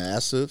so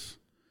massive.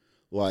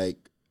 Like,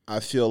 I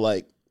feel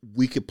like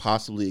we could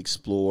possibly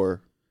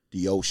explore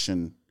the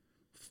ocean,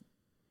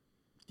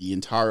 the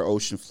entire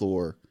ocean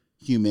floor,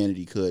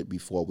 humanity could,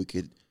 before we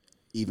could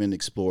even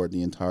explore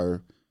the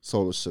entire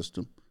solar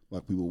system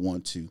like we would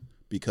want to,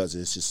 because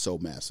it's just so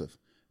massive.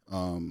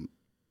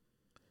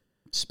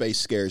 Space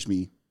scares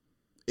me.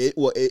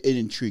 It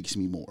intrigues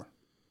me more.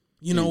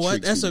 You know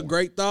what? That's a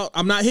great thought.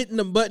 I'm not hitting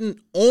the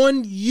button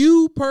on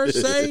you per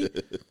se,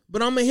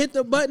 but I'm going to hit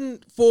the button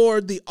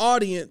for the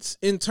audience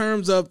in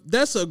terms of,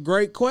 that's a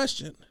great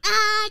question.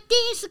 I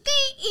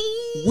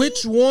disagree.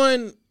 Which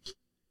one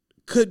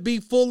could be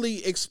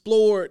fully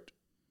explored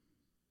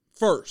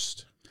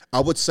first? I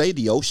would say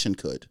the ocean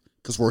could,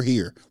 because we're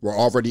here. We're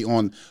already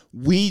on.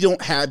 We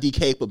don't have the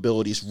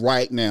capabilities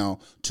right now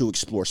to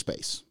explore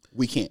space.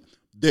 We can't.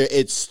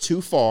 It's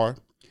too far.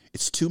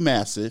 It's too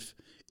massive.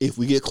 If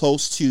we get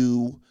close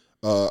to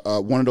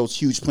one of those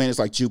huge planets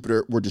like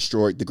Jupiter, we're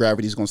destroyed. The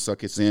gravity is going to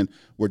suck us in.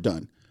 We're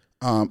done.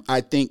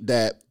 I think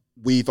that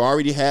we've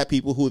already had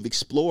people who have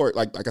explored,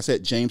 like I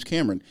said, James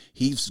Cameron.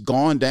 He's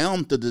gone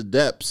down to the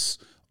depths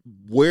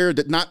where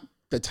not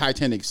the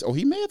Titanic. Oh,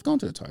 he may have gone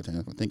to the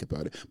Titanic. I think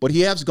about it, but he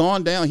has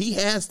gone down. He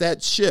has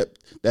that ship,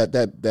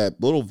 that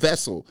little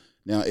vessel.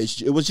 Now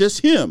it was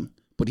just him,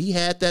 but he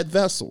had that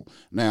vessel.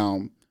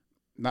 Now,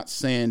 not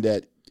saying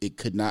that it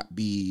could not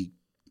be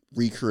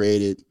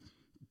recreated,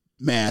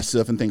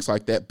 massive and things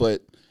like that,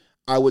 but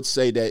I would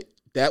say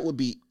that would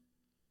be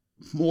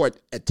more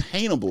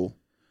attainable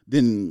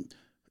than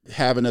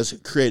having us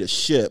create a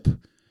ship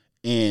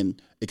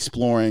and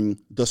exploring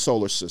the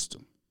solar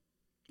system.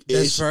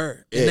 That's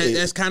fair. And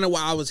that's kind of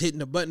why I was hitting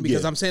the button,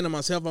 because I'm saying to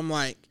myself, I'm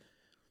like,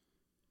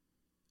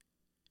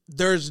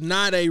 there's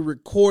not a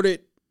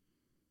recorded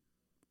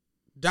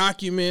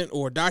document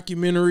or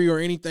documentary or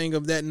anything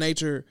of that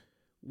nature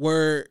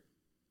where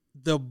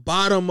the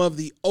bottom of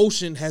the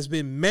ocean has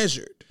been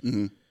measured.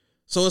 Mm-hmm.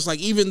 So it's like,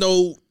 even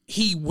though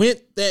he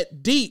went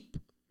that deep,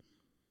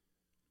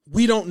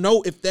 we don't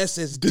know if that's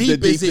as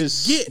deep as it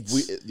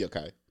gets.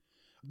 Okay.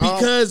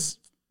 Because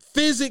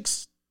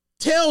physics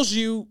tells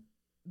you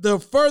the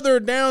further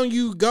down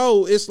you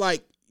go, it's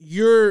like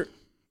and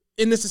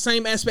it's the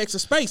same aspects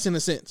of space in a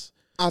sense.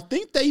 I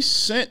think they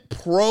sent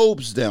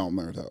probes down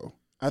there, though.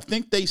 I'm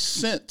going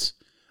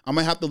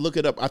to have to look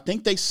it up. I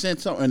think they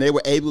sent something, and they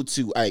were able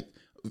to,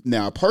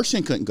 now a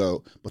person couldn't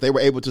go, but they were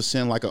able to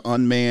send like an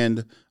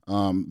unmanned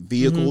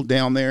vehicle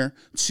down there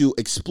to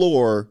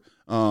explore.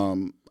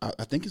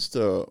 I think it's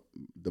the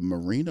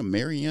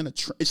Mariana.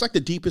 It's like the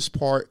deepest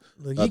part.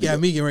 Look, you got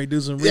me getting ready to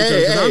do some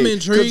research. I'm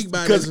intrigued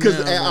by this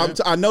now,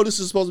 I know this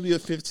is supposed to be a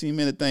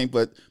 15-minute thing,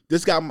 but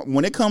this guy,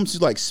 when it comes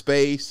to like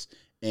space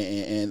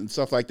and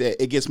stuff like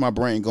that, it gets my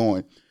brain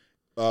going.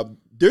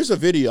 There's a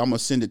video, I'm going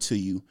to send it to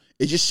you.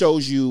 It just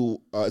shows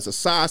you, it's a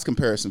size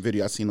comparison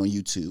video I've seen on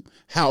YouTube,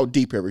 how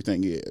deep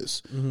everything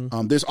is.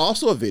 Mm-hmm. There's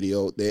also a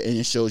video there, and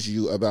it shows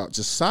you about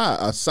just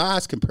a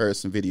size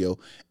comparison video,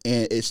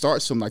 and it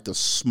starts from like the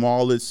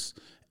smallest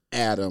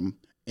atom,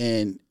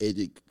 and it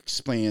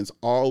expands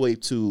all the way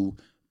to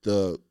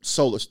the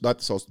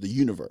the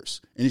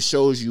universe. And it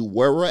shows you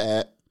where we're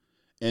at,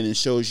 and it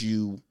shows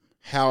you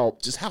how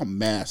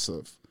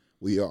massive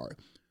we are.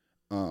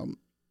 And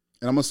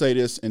I'm gonna say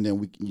this, and then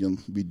we can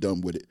be done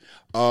with it.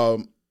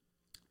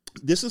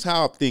 This is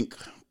how I think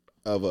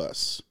of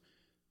us.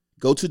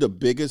 Go to the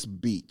biggest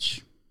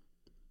beach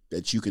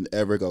that you can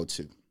ever go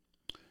to.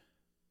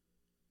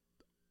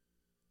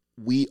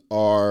 We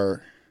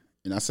are,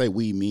 and I say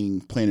we, meaning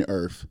planet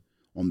Earth,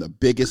 on the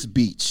biggest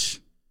beach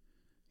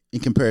in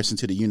comparison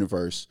to the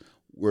universe.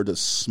 We're the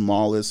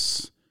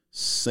smallest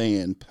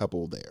sand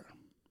pebble there.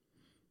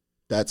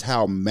 That's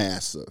how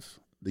massive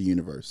the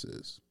universe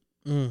is.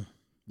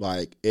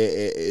 Like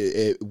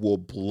it will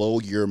blow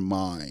your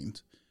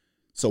mind.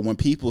 So when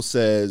people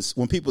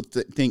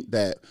think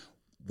that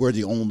we're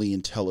the only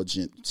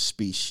intelligent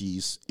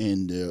species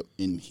in the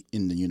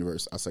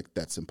universe, I was like,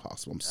 that's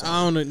impossible. I'm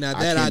sorry.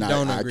 I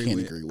don't agree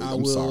with.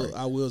 I'm sorry.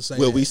 I will say.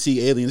 Will we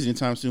see aliens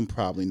anytime soon?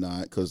 Probably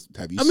not. Because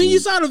you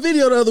saw the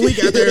video the other week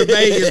out there in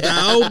Vegas.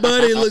 Now, old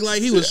buddy looked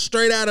like he was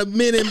straight out of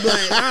Men in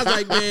Black. I was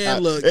like,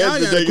 man, look,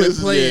 y'all gotta quit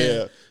playing.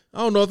 Yeah. I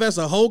don't know if that's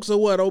a hoax or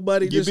what. Old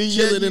buddy just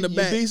chilling in the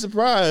back. You'd be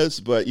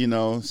surprised, but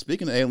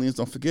speaking of aliens,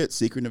 don't forget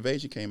Secret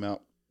Invasion came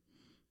out.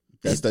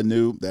 That's the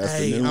new. I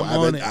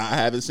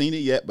haven't seen it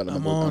yet, but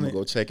I'm gonna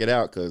go check it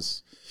out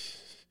because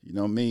you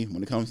know me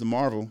when it comes to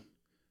Marvel.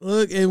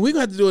 Look, and we're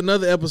gonna have to do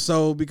another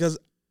episode because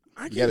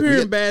I keep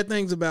hearing bad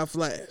things about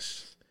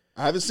Flash.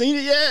 I haven't seen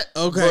it yet.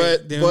 Okay,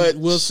 but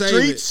we'll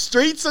save it.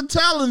 Streets are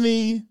telling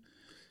me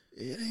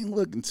it ain't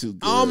looking too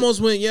good. I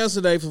almost went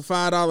yesterday for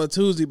 $5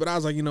 Tuesday, but I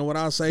was like, you know what?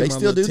 I'll save my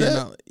still do $10.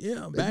 That?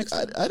 Yeah,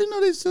 Baxter. I didn't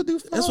know they still do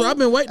 $5. That's what I've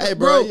been waiting. Hey,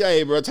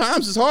 bro.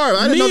 Times is hard.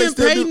 I didn't know they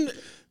still do.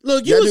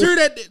 Look, you was here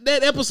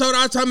that episode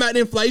I was talking about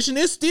inflation.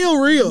 It's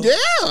still real. Yeah,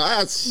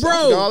 I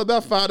all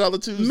about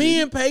 $5 Tuesday.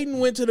 Me and Peyton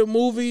went to the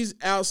movies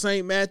out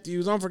St.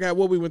 Matthews. I forgot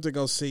what we went to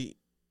go see.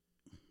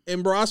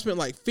 And bro, I spent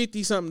like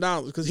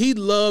 $50-something because he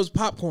loves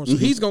popcorn. So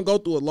he's going to go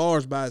through a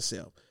large by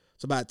himself.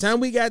 So by the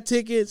time we got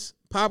tickets,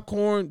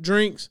 popcorn,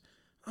 drinks,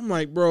 I'm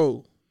like,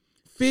 bro,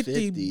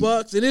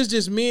 $50. And it's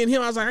just me and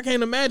him. I was like, I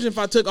can't imagine if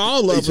I took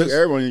all of us. Took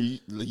everyone.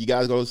 You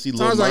guys go see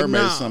Little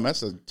Mermaid or something.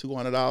 That's a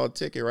 $200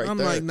 ticket right there. I'm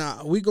like,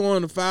 nah, we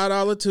going to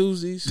 $5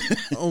 Tuesdays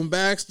on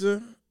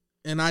Baxter.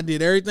 And I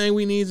did everything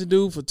we need to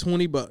do for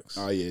 $20.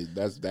 Oh yeah,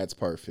 that's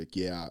perfect.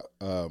 Yeah,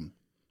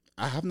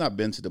 I have not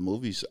been to the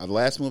movies. The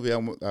last movie I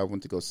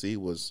went to go see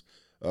was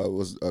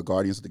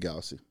Guardians of the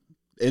Galaxy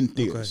in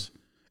theaters. Okay.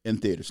 In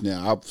theaters.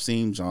 Now I've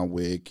seen John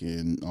Wick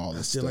and all that.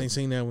 I still ain't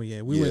seen that one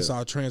yet. We went and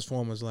saw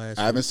Transformers last.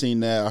 I haven't seen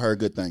that. I heard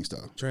good things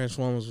though.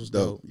 Transformers was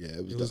dope. Yeah,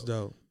 it was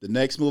dope. The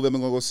next movie I'm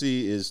gonna go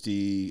see is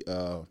the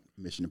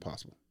Mission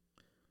Impossible.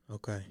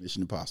 Okay.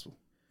 Mission Impossible.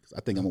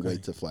 I think I'm gonna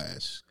wait to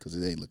Flash because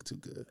it ain't looking too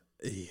good.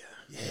 Yeah.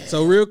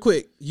 So real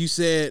quick, you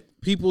said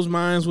people's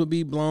minds would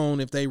be blown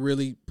if they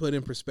really put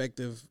in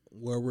perspective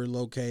where we're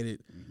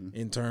located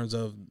in terms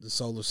of the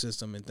solar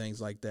system and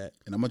things like that.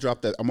 And I'm gonna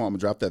drop that. I'm gonna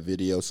drop that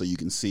video so you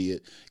can see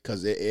it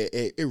because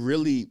it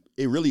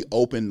really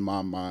opened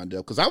my mind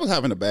up because I was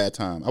having a bad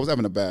time.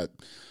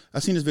 I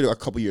seen this video a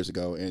couple years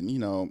ago, and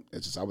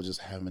I was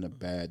just having a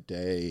bad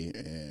day,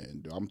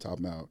 and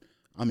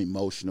I'm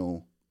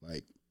emotional,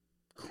 like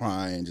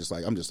crying,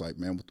 I'm just like,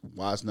 man,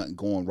 why is nothing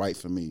going right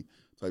for me?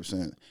 Type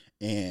saying,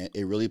 and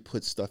it really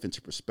puts stuff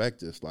into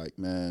perspective. Like,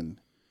 man,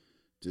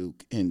 dude,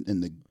 in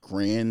the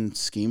grand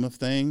scheme of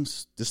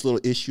things, this little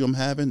issue I'm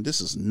having,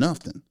 this is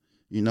nothing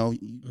You know,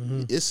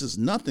 this is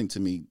nothing to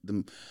me.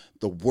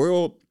 The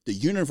world, the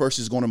universe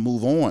is going to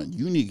move on.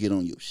 You need to get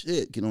on your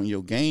shit, get on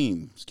your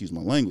game. Excuse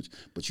my language,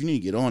 but you need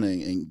to get on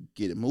it and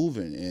get it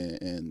moving.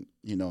 And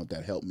you know,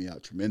 that helped me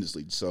out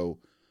tremendously. So,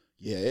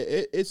 yeah,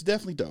 it's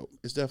definitely dope.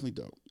 It's definitely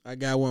dope. I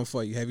got one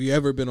for you. Have you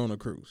ever been on a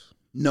cruise?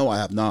 No, I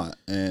have not,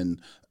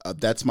 and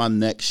that's my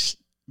next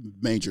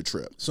major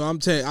trip. So I'm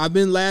telling you, I've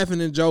been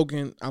laughing and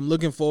joking. I'm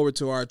looking forward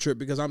to our trip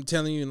because I'm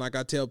telling you, and like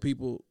I tell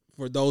people,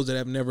 for those that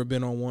have never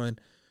been on one,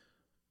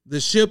 the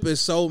ship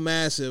is so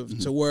massive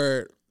to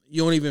where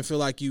you don't even feel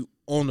like you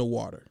on the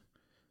water.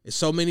 It's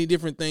so many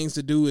different things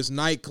to do. It's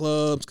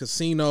nightclubs,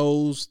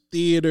 casinos,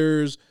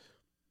 theaters,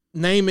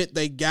 name it,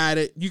 they got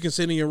it. You can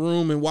sit in your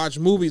room and watch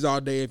movies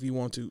all day if you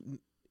want to.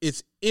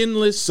 It's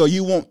endless. So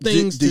you won't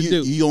things to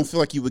do. You don't feel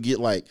like you would get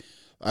like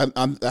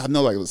I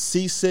know like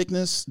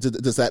seasickness.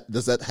 Does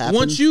that happen?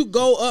 Once you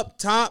go up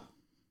top,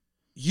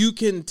 you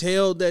can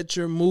tell that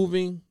you're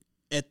moving.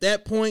 At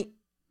that point,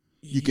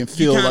 you can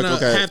feel like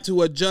okay, have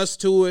to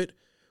adjust to it,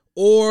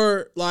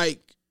 or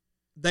like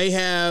they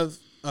have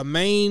a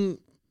main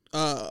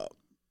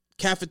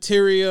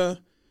cafeteria,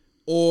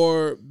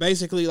 or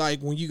basically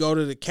like when you go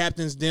to the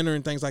captain's dinner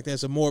and things like that,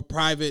 it's a more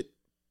private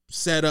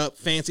setup,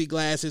 fancy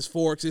glasses,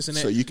 forks, this and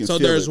that. So you can so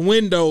there's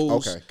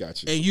windows, okay,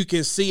 gotcha, and you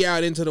can see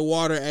out into the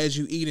water as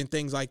you eat and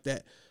things like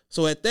that.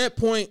 So at that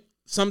point,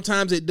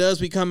 sometimes it does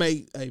become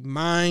a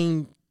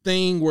mind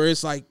thing where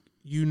it's like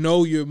you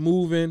know you're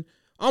moving.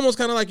 Almost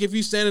kind of like if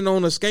you're standing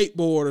on a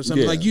skateboard or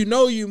something. Yeah. Like you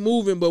know you're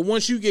moving, but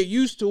once you get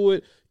used to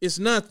it, it's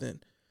nothing.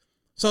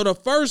 So the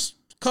first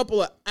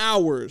couple of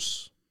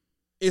hours,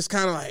 it's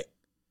kind of like,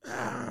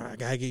 I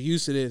gotta get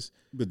used to this.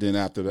 But then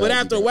after that, But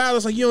after a while,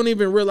 it's like you don't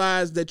even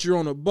realize that you're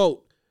on a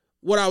boat.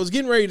 What I was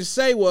getting ready to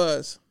say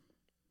was,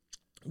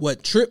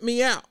 what tripped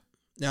me out.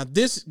 Now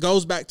this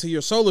goes back to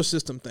your solar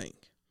system thing.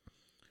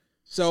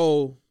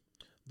 So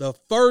the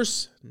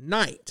first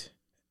night,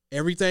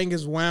 everything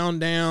is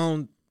wound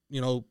down. You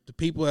know, the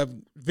people have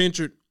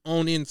ventured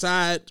on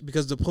inside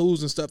because the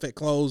pools and stuff had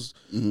closed,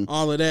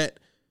 all of that.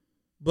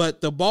 But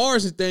the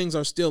bars and things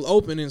are still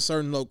open in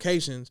certain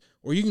locations,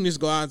 or you can just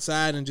go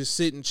outside and just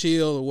sit and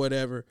chill or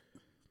whatever.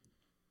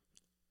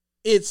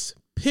 It's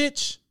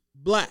pitch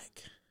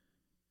black.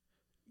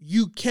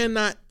 You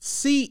cannot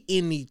see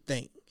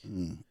anything.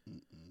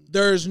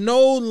 There's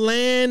no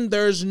land.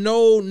 There's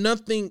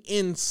nothing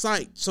in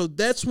sight. So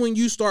that's when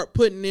you start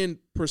putting in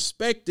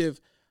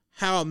perspective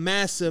how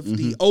massive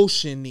the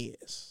ocean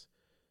is.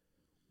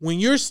 When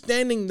you're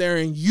standing there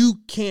and you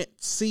can't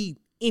see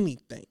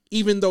anything,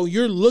 even though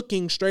you're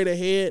looking straight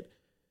ahead,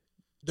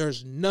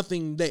 there's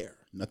nothing there.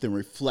 Nothing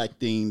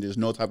reflecting. There's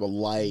no type of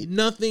light.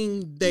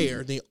 Nothing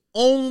there. The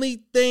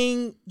only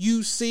thing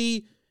you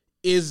see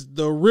is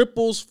the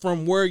ripples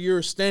from where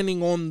you're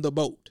standing on the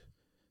boat.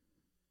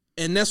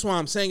 And that's why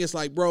I'm saying it's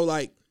like, bro,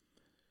 like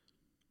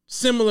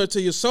similar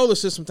to your solar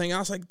system thing. I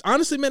was like,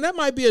 honestly, man, that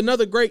might be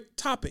another great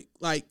topic.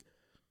 Like,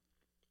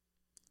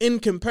 in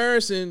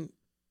comparison,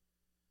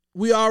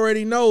 we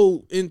already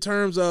know in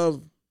terms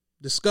of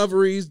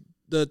discoveries,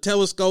 the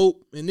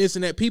telescope and this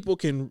and that,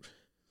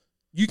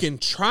 you can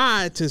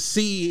try to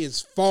see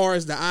as far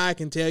as the eye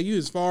can tell you,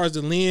 as far as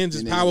the lens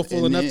is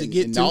powerful enough to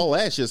get and to. All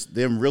that's just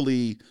them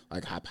really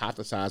like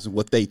hypothesizing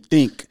what they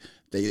think.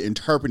 They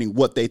interpreting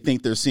what they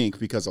think they're seeing,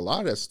 because a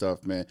lot of that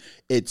stuff, man,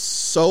 it's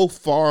so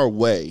far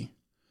away.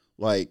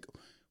 Like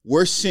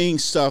we're seeing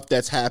stuff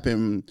that's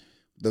happened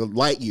the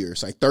light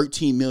years, like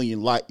 13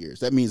 million light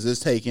years. That means it's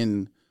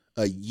taken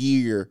a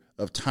year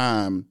of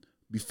time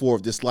before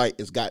this light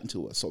has gotten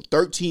to us. So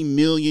 13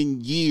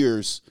 million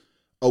years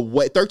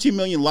away, 13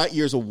 million light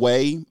years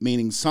away,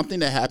 meaning something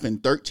that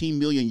happened 13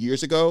 million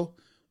years ago,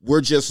 we're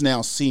just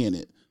now seeing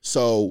it.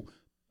 So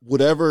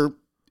whatever,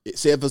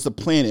 say if it's a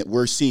planet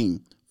we're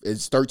seeing,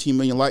 it's 13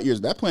 million light years,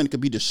 that planet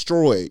could be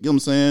destroyed. You know what I'm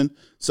saying?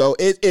 So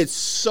it's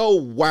so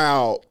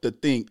wild to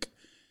think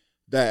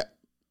that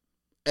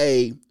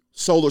a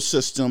solar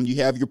system, you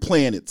have your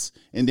planets,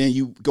 and then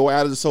you go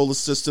out of the solar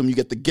system, you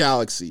get the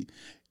galaxy,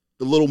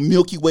 the little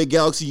Milky Way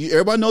galaxy.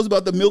 Everybody knows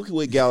about the Milky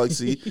Way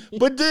galaxy,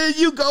 but then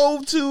you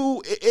go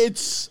to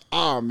it's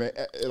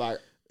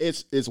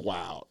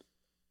wild.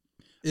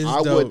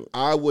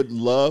 I would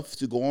love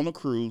to go on a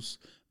cruise.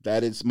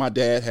 That is, my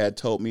dad had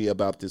told me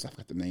about this. I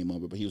forgot the name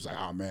of it, but he was like,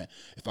 "Oh man,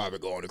 if I ever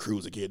go on a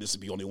cruise again, this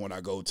would be the only one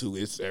I go to.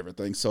 It's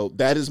everything." So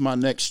that is my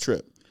next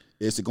trip,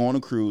 is to go on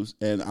a cruise,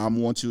 and I'm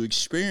going to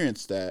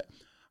experience that.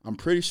 I'm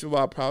pretty sure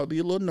I'll probably be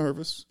a little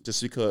nervous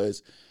just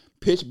because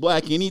pitch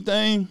black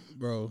anything.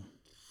 Bro,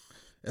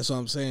 that's what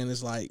I'm saying.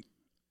 It's like,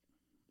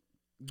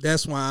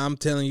 that's why I'm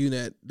telling you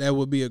that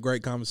would be a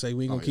great conversation.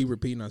 We ain't going to keep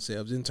repeating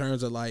ourselves in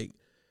terms of like,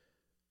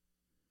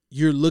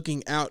 you're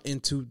looking out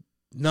into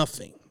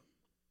nothing.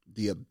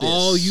 The abyss.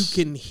 All you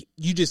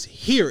just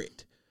hear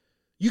it.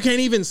 You can't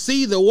even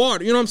see the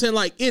water. You know what I'm saying?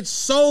 Like, it's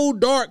so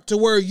dark to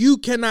where you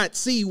cannot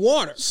see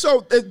water.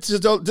 So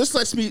this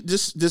lets me,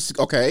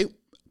 okay.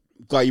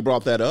 Glad you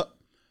brought that up.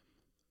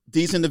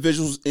 These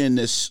individuals in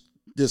this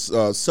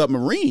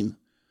submarine,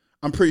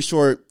 I'm pretty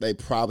sure they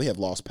probably have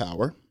lost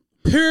power.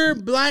 Pure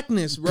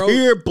blackness, bro.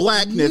 Pure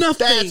blackness.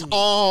 Nothing. That's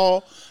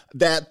all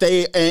that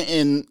they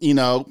and you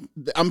know,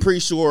 I'm pretty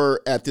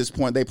sure at this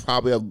point they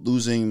probably are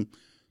losing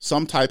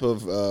some type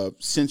of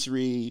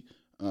sensory.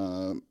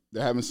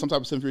 They're having some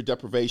type of sensory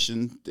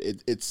deprivation.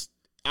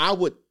 I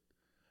would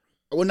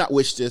not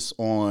wish this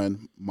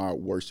on my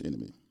worst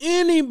enemy.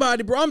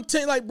 Anybody, bro. I'm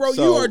telling, like, bro,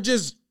 So, you are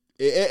just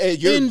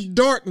you're in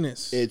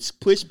darkness. It's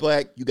pitch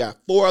black. You got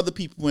 4 other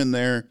people in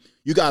there.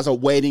 You guys are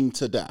waiting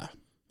to die.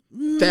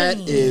 That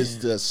is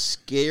the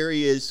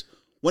scariest,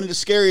 one of the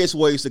scariest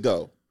ways to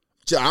go.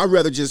 I'd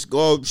rather just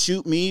go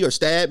shoot me or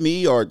stab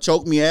me or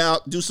choke me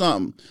out, do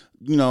something,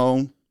 you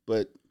know.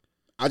 But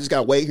I just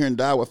gotta wait here and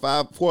die with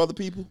 4 other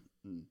people.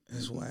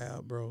 That's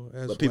wild, bro.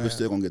 That's But people wild.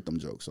 still gonna get them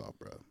jokes off,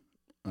 bro.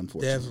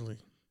 Unfortunately, Definitely.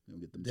 They'll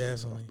get them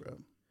jokes Definitely. off, bro.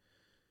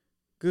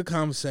 Good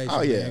conversation.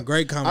 Oh yeah, man.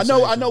 Great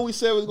conversation. I know. We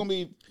said it was gonna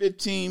be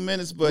 15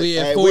 minutes, but We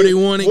at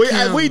 41 and we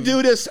counting.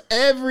 do this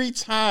every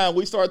time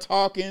we start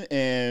talking,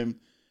 and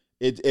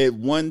it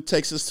one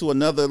takes us to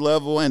another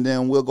level, and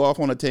then we'll go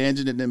off on a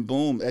tangent, and then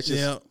boom, that's just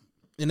Yeah,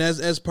 and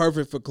that's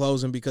perfect for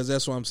closing, because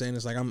that's what I'm saying.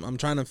 It's like I'm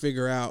trying to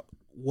figure out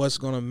what's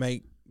gonna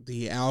make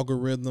the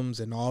algorithms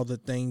and all the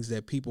things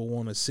that people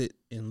want to sit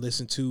and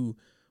listen to,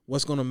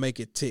 what's gonna make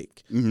it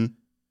tick. Mm-hmm.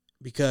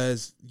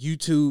 Because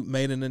YouTube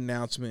made an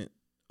announcement.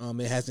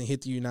 It hasn't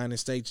hit the United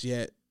States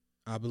yet.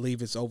 I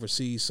believe it's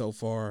overseas so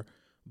far,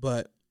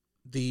 but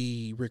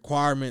the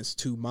requirements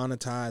to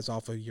monetize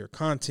off of your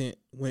content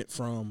went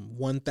from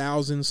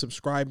 1,000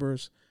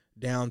 subscribers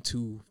down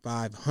to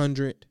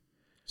 500.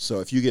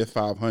 So if you get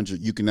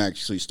 500, you can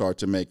actually start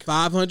to make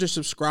 500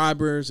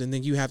 subscribers, and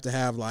then you have to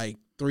have like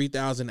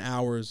 3,000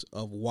 hours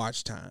of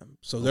watch time.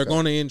 So they're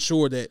going to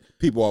ensure that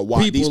people are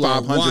watching. These People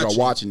are 500 are watching.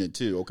 watching it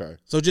too. Okay,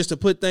 So just to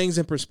put things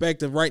in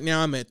perspective, right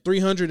now I'm at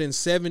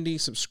 370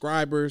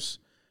 subscribers,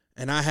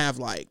 and I have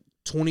like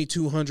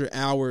 2,200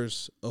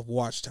 hours of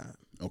watch time.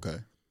 okay.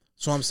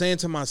 So I'm saying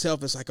to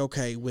myself, it's like,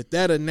 okay, with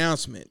that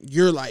announcement,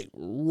 you're like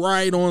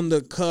right on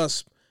the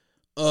cusp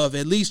of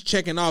at least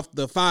checking off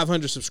the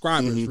 500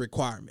 subscribers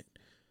requirement.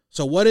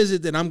 So what is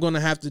it that I'm going to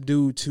have to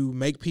do to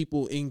make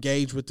people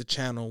engage with the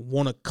channel,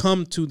 want to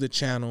come to the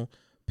channel,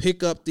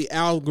 pick up the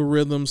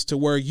algorithms to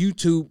where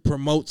YouTube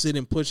promotes it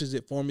and pushes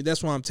it for me?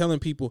 That's why I'm telling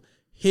people,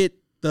 hit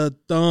the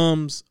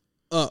thumbs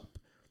up.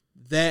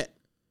 That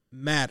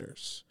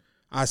matters.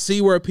 I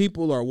see where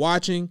people are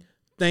watching.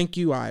 Thank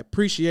you. I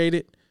appreciate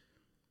it.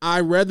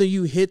 I'd rather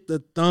you hit the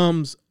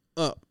thumbs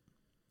up.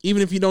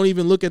 Even if you don't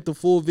even look at the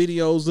full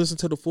videos, listen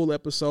to the full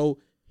episode,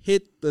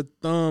 hit the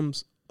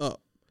thumbs up.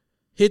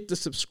 Hit the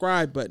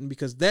subscribe button,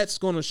 because that's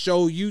going to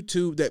show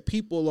YouTube that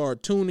people are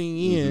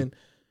tuning in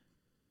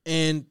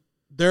and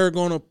they're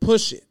going to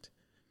push it.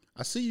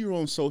 I see you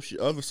on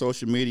other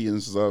social media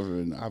and stuff,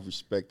 and I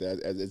respect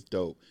that. It's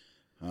dope.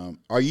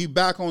 Are you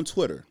back on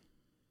Twitter?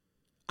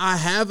 I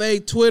have a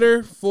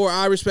Twitter for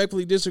I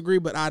Respectfully Disagree,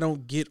 but I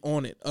don't get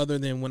on it other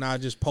than when I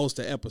just post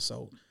an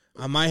episode.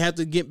 I might have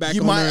to get back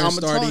on there and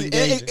start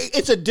engaging.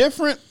 It's a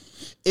different.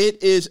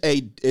 It is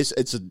a. It's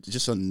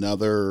just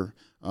another.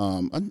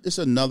 It's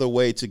another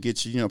way to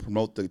get you,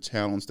 promote the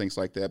channel and things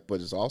like that.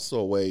 But it's also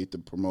a way to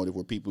promote it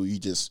for people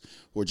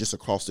who are just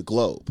across the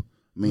globe.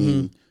 I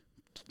mean,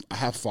 I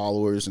have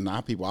followers and I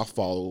have people I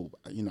follow.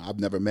 I've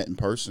never met in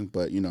person,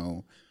 but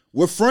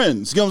we're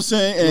friends. You know what I'm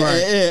saying?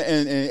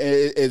 And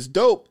it's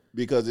dope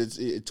because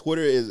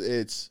Twitter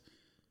is.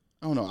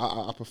 I don't know.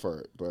 I prefer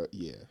it, but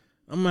yeah.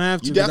 I'm gonna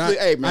have to. You definitely,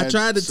 hey, man, I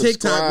tried the subscribe.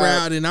 TikTok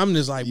route, and I'm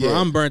just like, bro, Yeah.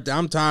 I'm burnt out.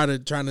 I'm tired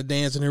of trying to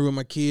dance in here with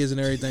my kids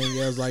and everything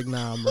else. Like,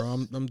 nah,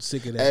 bro, I'm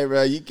sick of that. Hey,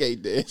 bro, you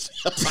can't dance.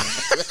 Hey,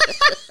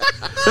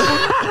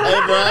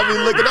 bro, I be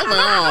looking up like,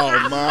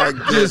 oh, my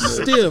goodness.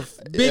 Just stiff,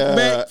 big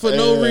back for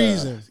no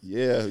reason.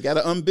 Yeah, we got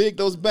to unbig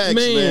those backs,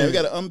 man. We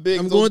got to unbig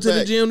I'm those going to the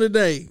backs. gym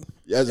today.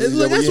 That's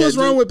That's what's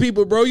wrong with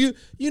people, bro. You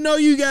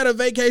got a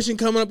vacation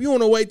coming up. You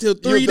want to wait till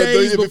 3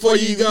 days before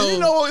you go. You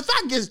know, if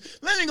I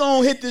let me go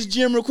and hit this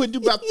gym real quick, do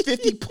about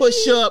 50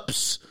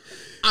 push-ups.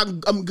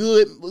 I'm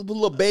good with a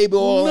little baby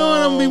oil. No,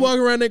 I'm on. gonna be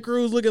walking around that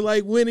cruise looking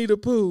like Winnie the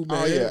Pooh,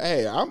 man. Oh yeah,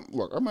 hey,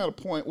 I'm at a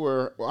point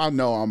where I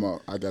know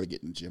I got to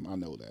get in the gym. I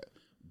know that,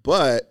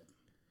 but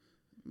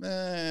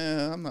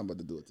man, I'm not about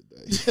to do it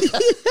today.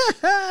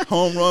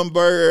 Home Run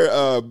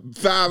Burger,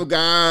 Five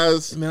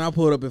Guys. Man, I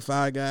pulled up at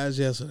Five Guys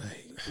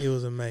yesterday. It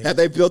was amazing. Have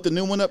they built the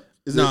new one up?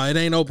 It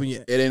ain't open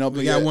yet. It ain't open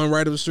We yet. got one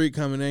right up the street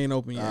coming. It ain't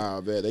open yet.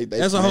 Man,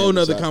 That's a whole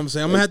nother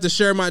conversation. I'm going to have to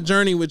share my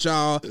journey with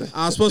y'all.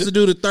 I was supposed to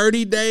do the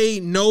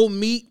 30-day no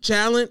meat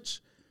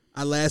challenge.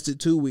 I lasted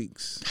 2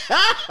 weeks.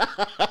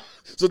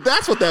 So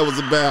that's what that was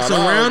about. So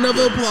round of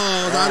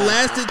applause. I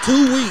lasted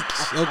 2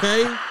 weeks,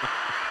 okay?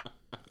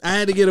 I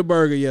had to get a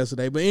burger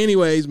yesterday. But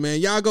anyways, man,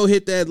 y'all go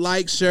hit that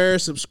like, share,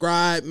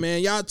 subscribe,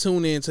 man. Y'all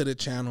tune in to the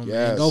channel, man.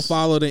 Yes. Go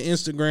follow the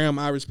Instagram,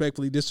 I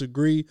Respectfully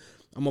Disagree.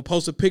 I'm going to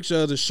post a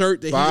picture of the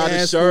shirt that Buy he the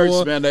asked shirts,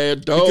 for. man. They're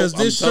dope. Because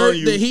this I'm telling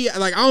shirt that he,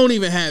 I don't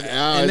even have it.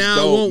 And it's now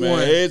dope, I want man.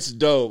 one. It's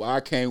dope. I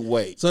can't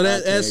wait. So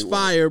that's I can't wait.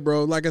 fire,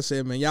 bro. Like I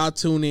said, man, y'all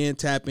tune in,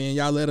 tap in.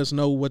 Y'all let us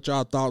know what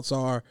y'all thoughts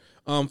are.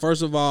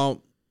 First of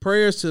all,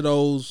 prayers to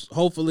those,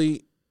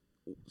 hopefully,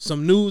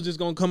 some news is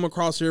going to come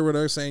across here where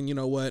they're saying, you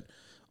know what,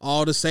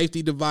 all the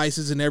safety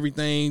devices and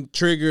everything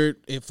triggered,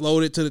 it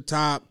floated to the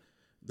top.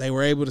 They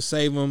were able to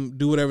save them,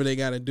 do whatever they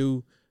got to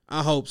do.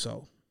 I hope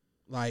so.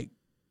 Like,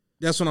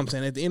 that's what I'm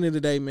saying. At the end of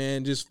the day,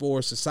 man, just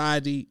for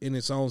society in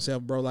its own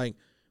self, bro, like,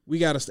 we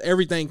got to,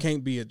 everything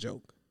can't be a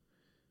joke.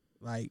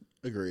 Like,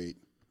 Agreed.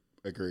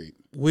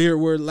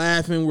 We're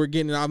laughing, we're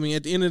getting, I mean,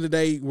 at the end of the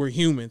day, we're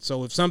human.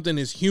 So if something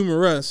is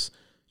humorous,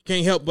 you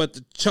can't help but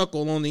to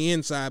chuckle on the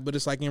inside, but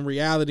it's like in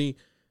reality,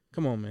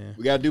 come on, man.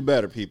 We got to do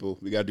better, people.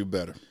 We got to do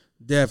better.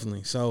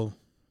 Definitely. So,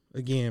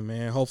 again,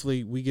 man,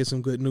 hopefully we get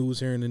some good news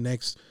here in the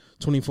next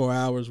 24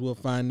 hours. We'll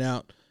find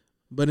out.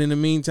 But in the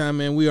meantime,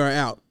 man, we are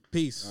out.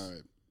 Peace. All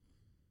right.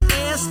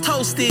 Ass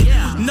toasted,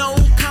 no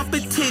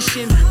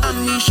competition.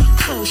 Amnesia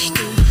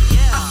coasting.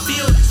 I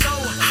feel so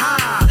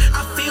high,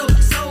 I feel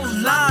so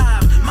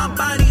live. My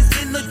body's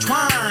in the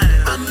twine.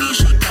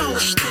 Amnesia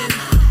coasting.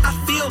 I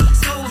feel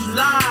so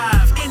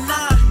live, and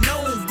I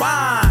know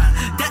why.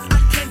 That I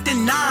can't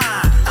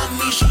deny.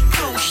 Amnesia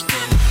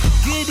coasting.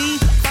 Goody,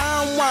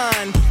 fine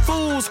wine,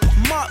 fools,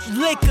 malt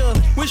liquor.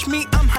 Wish me I'm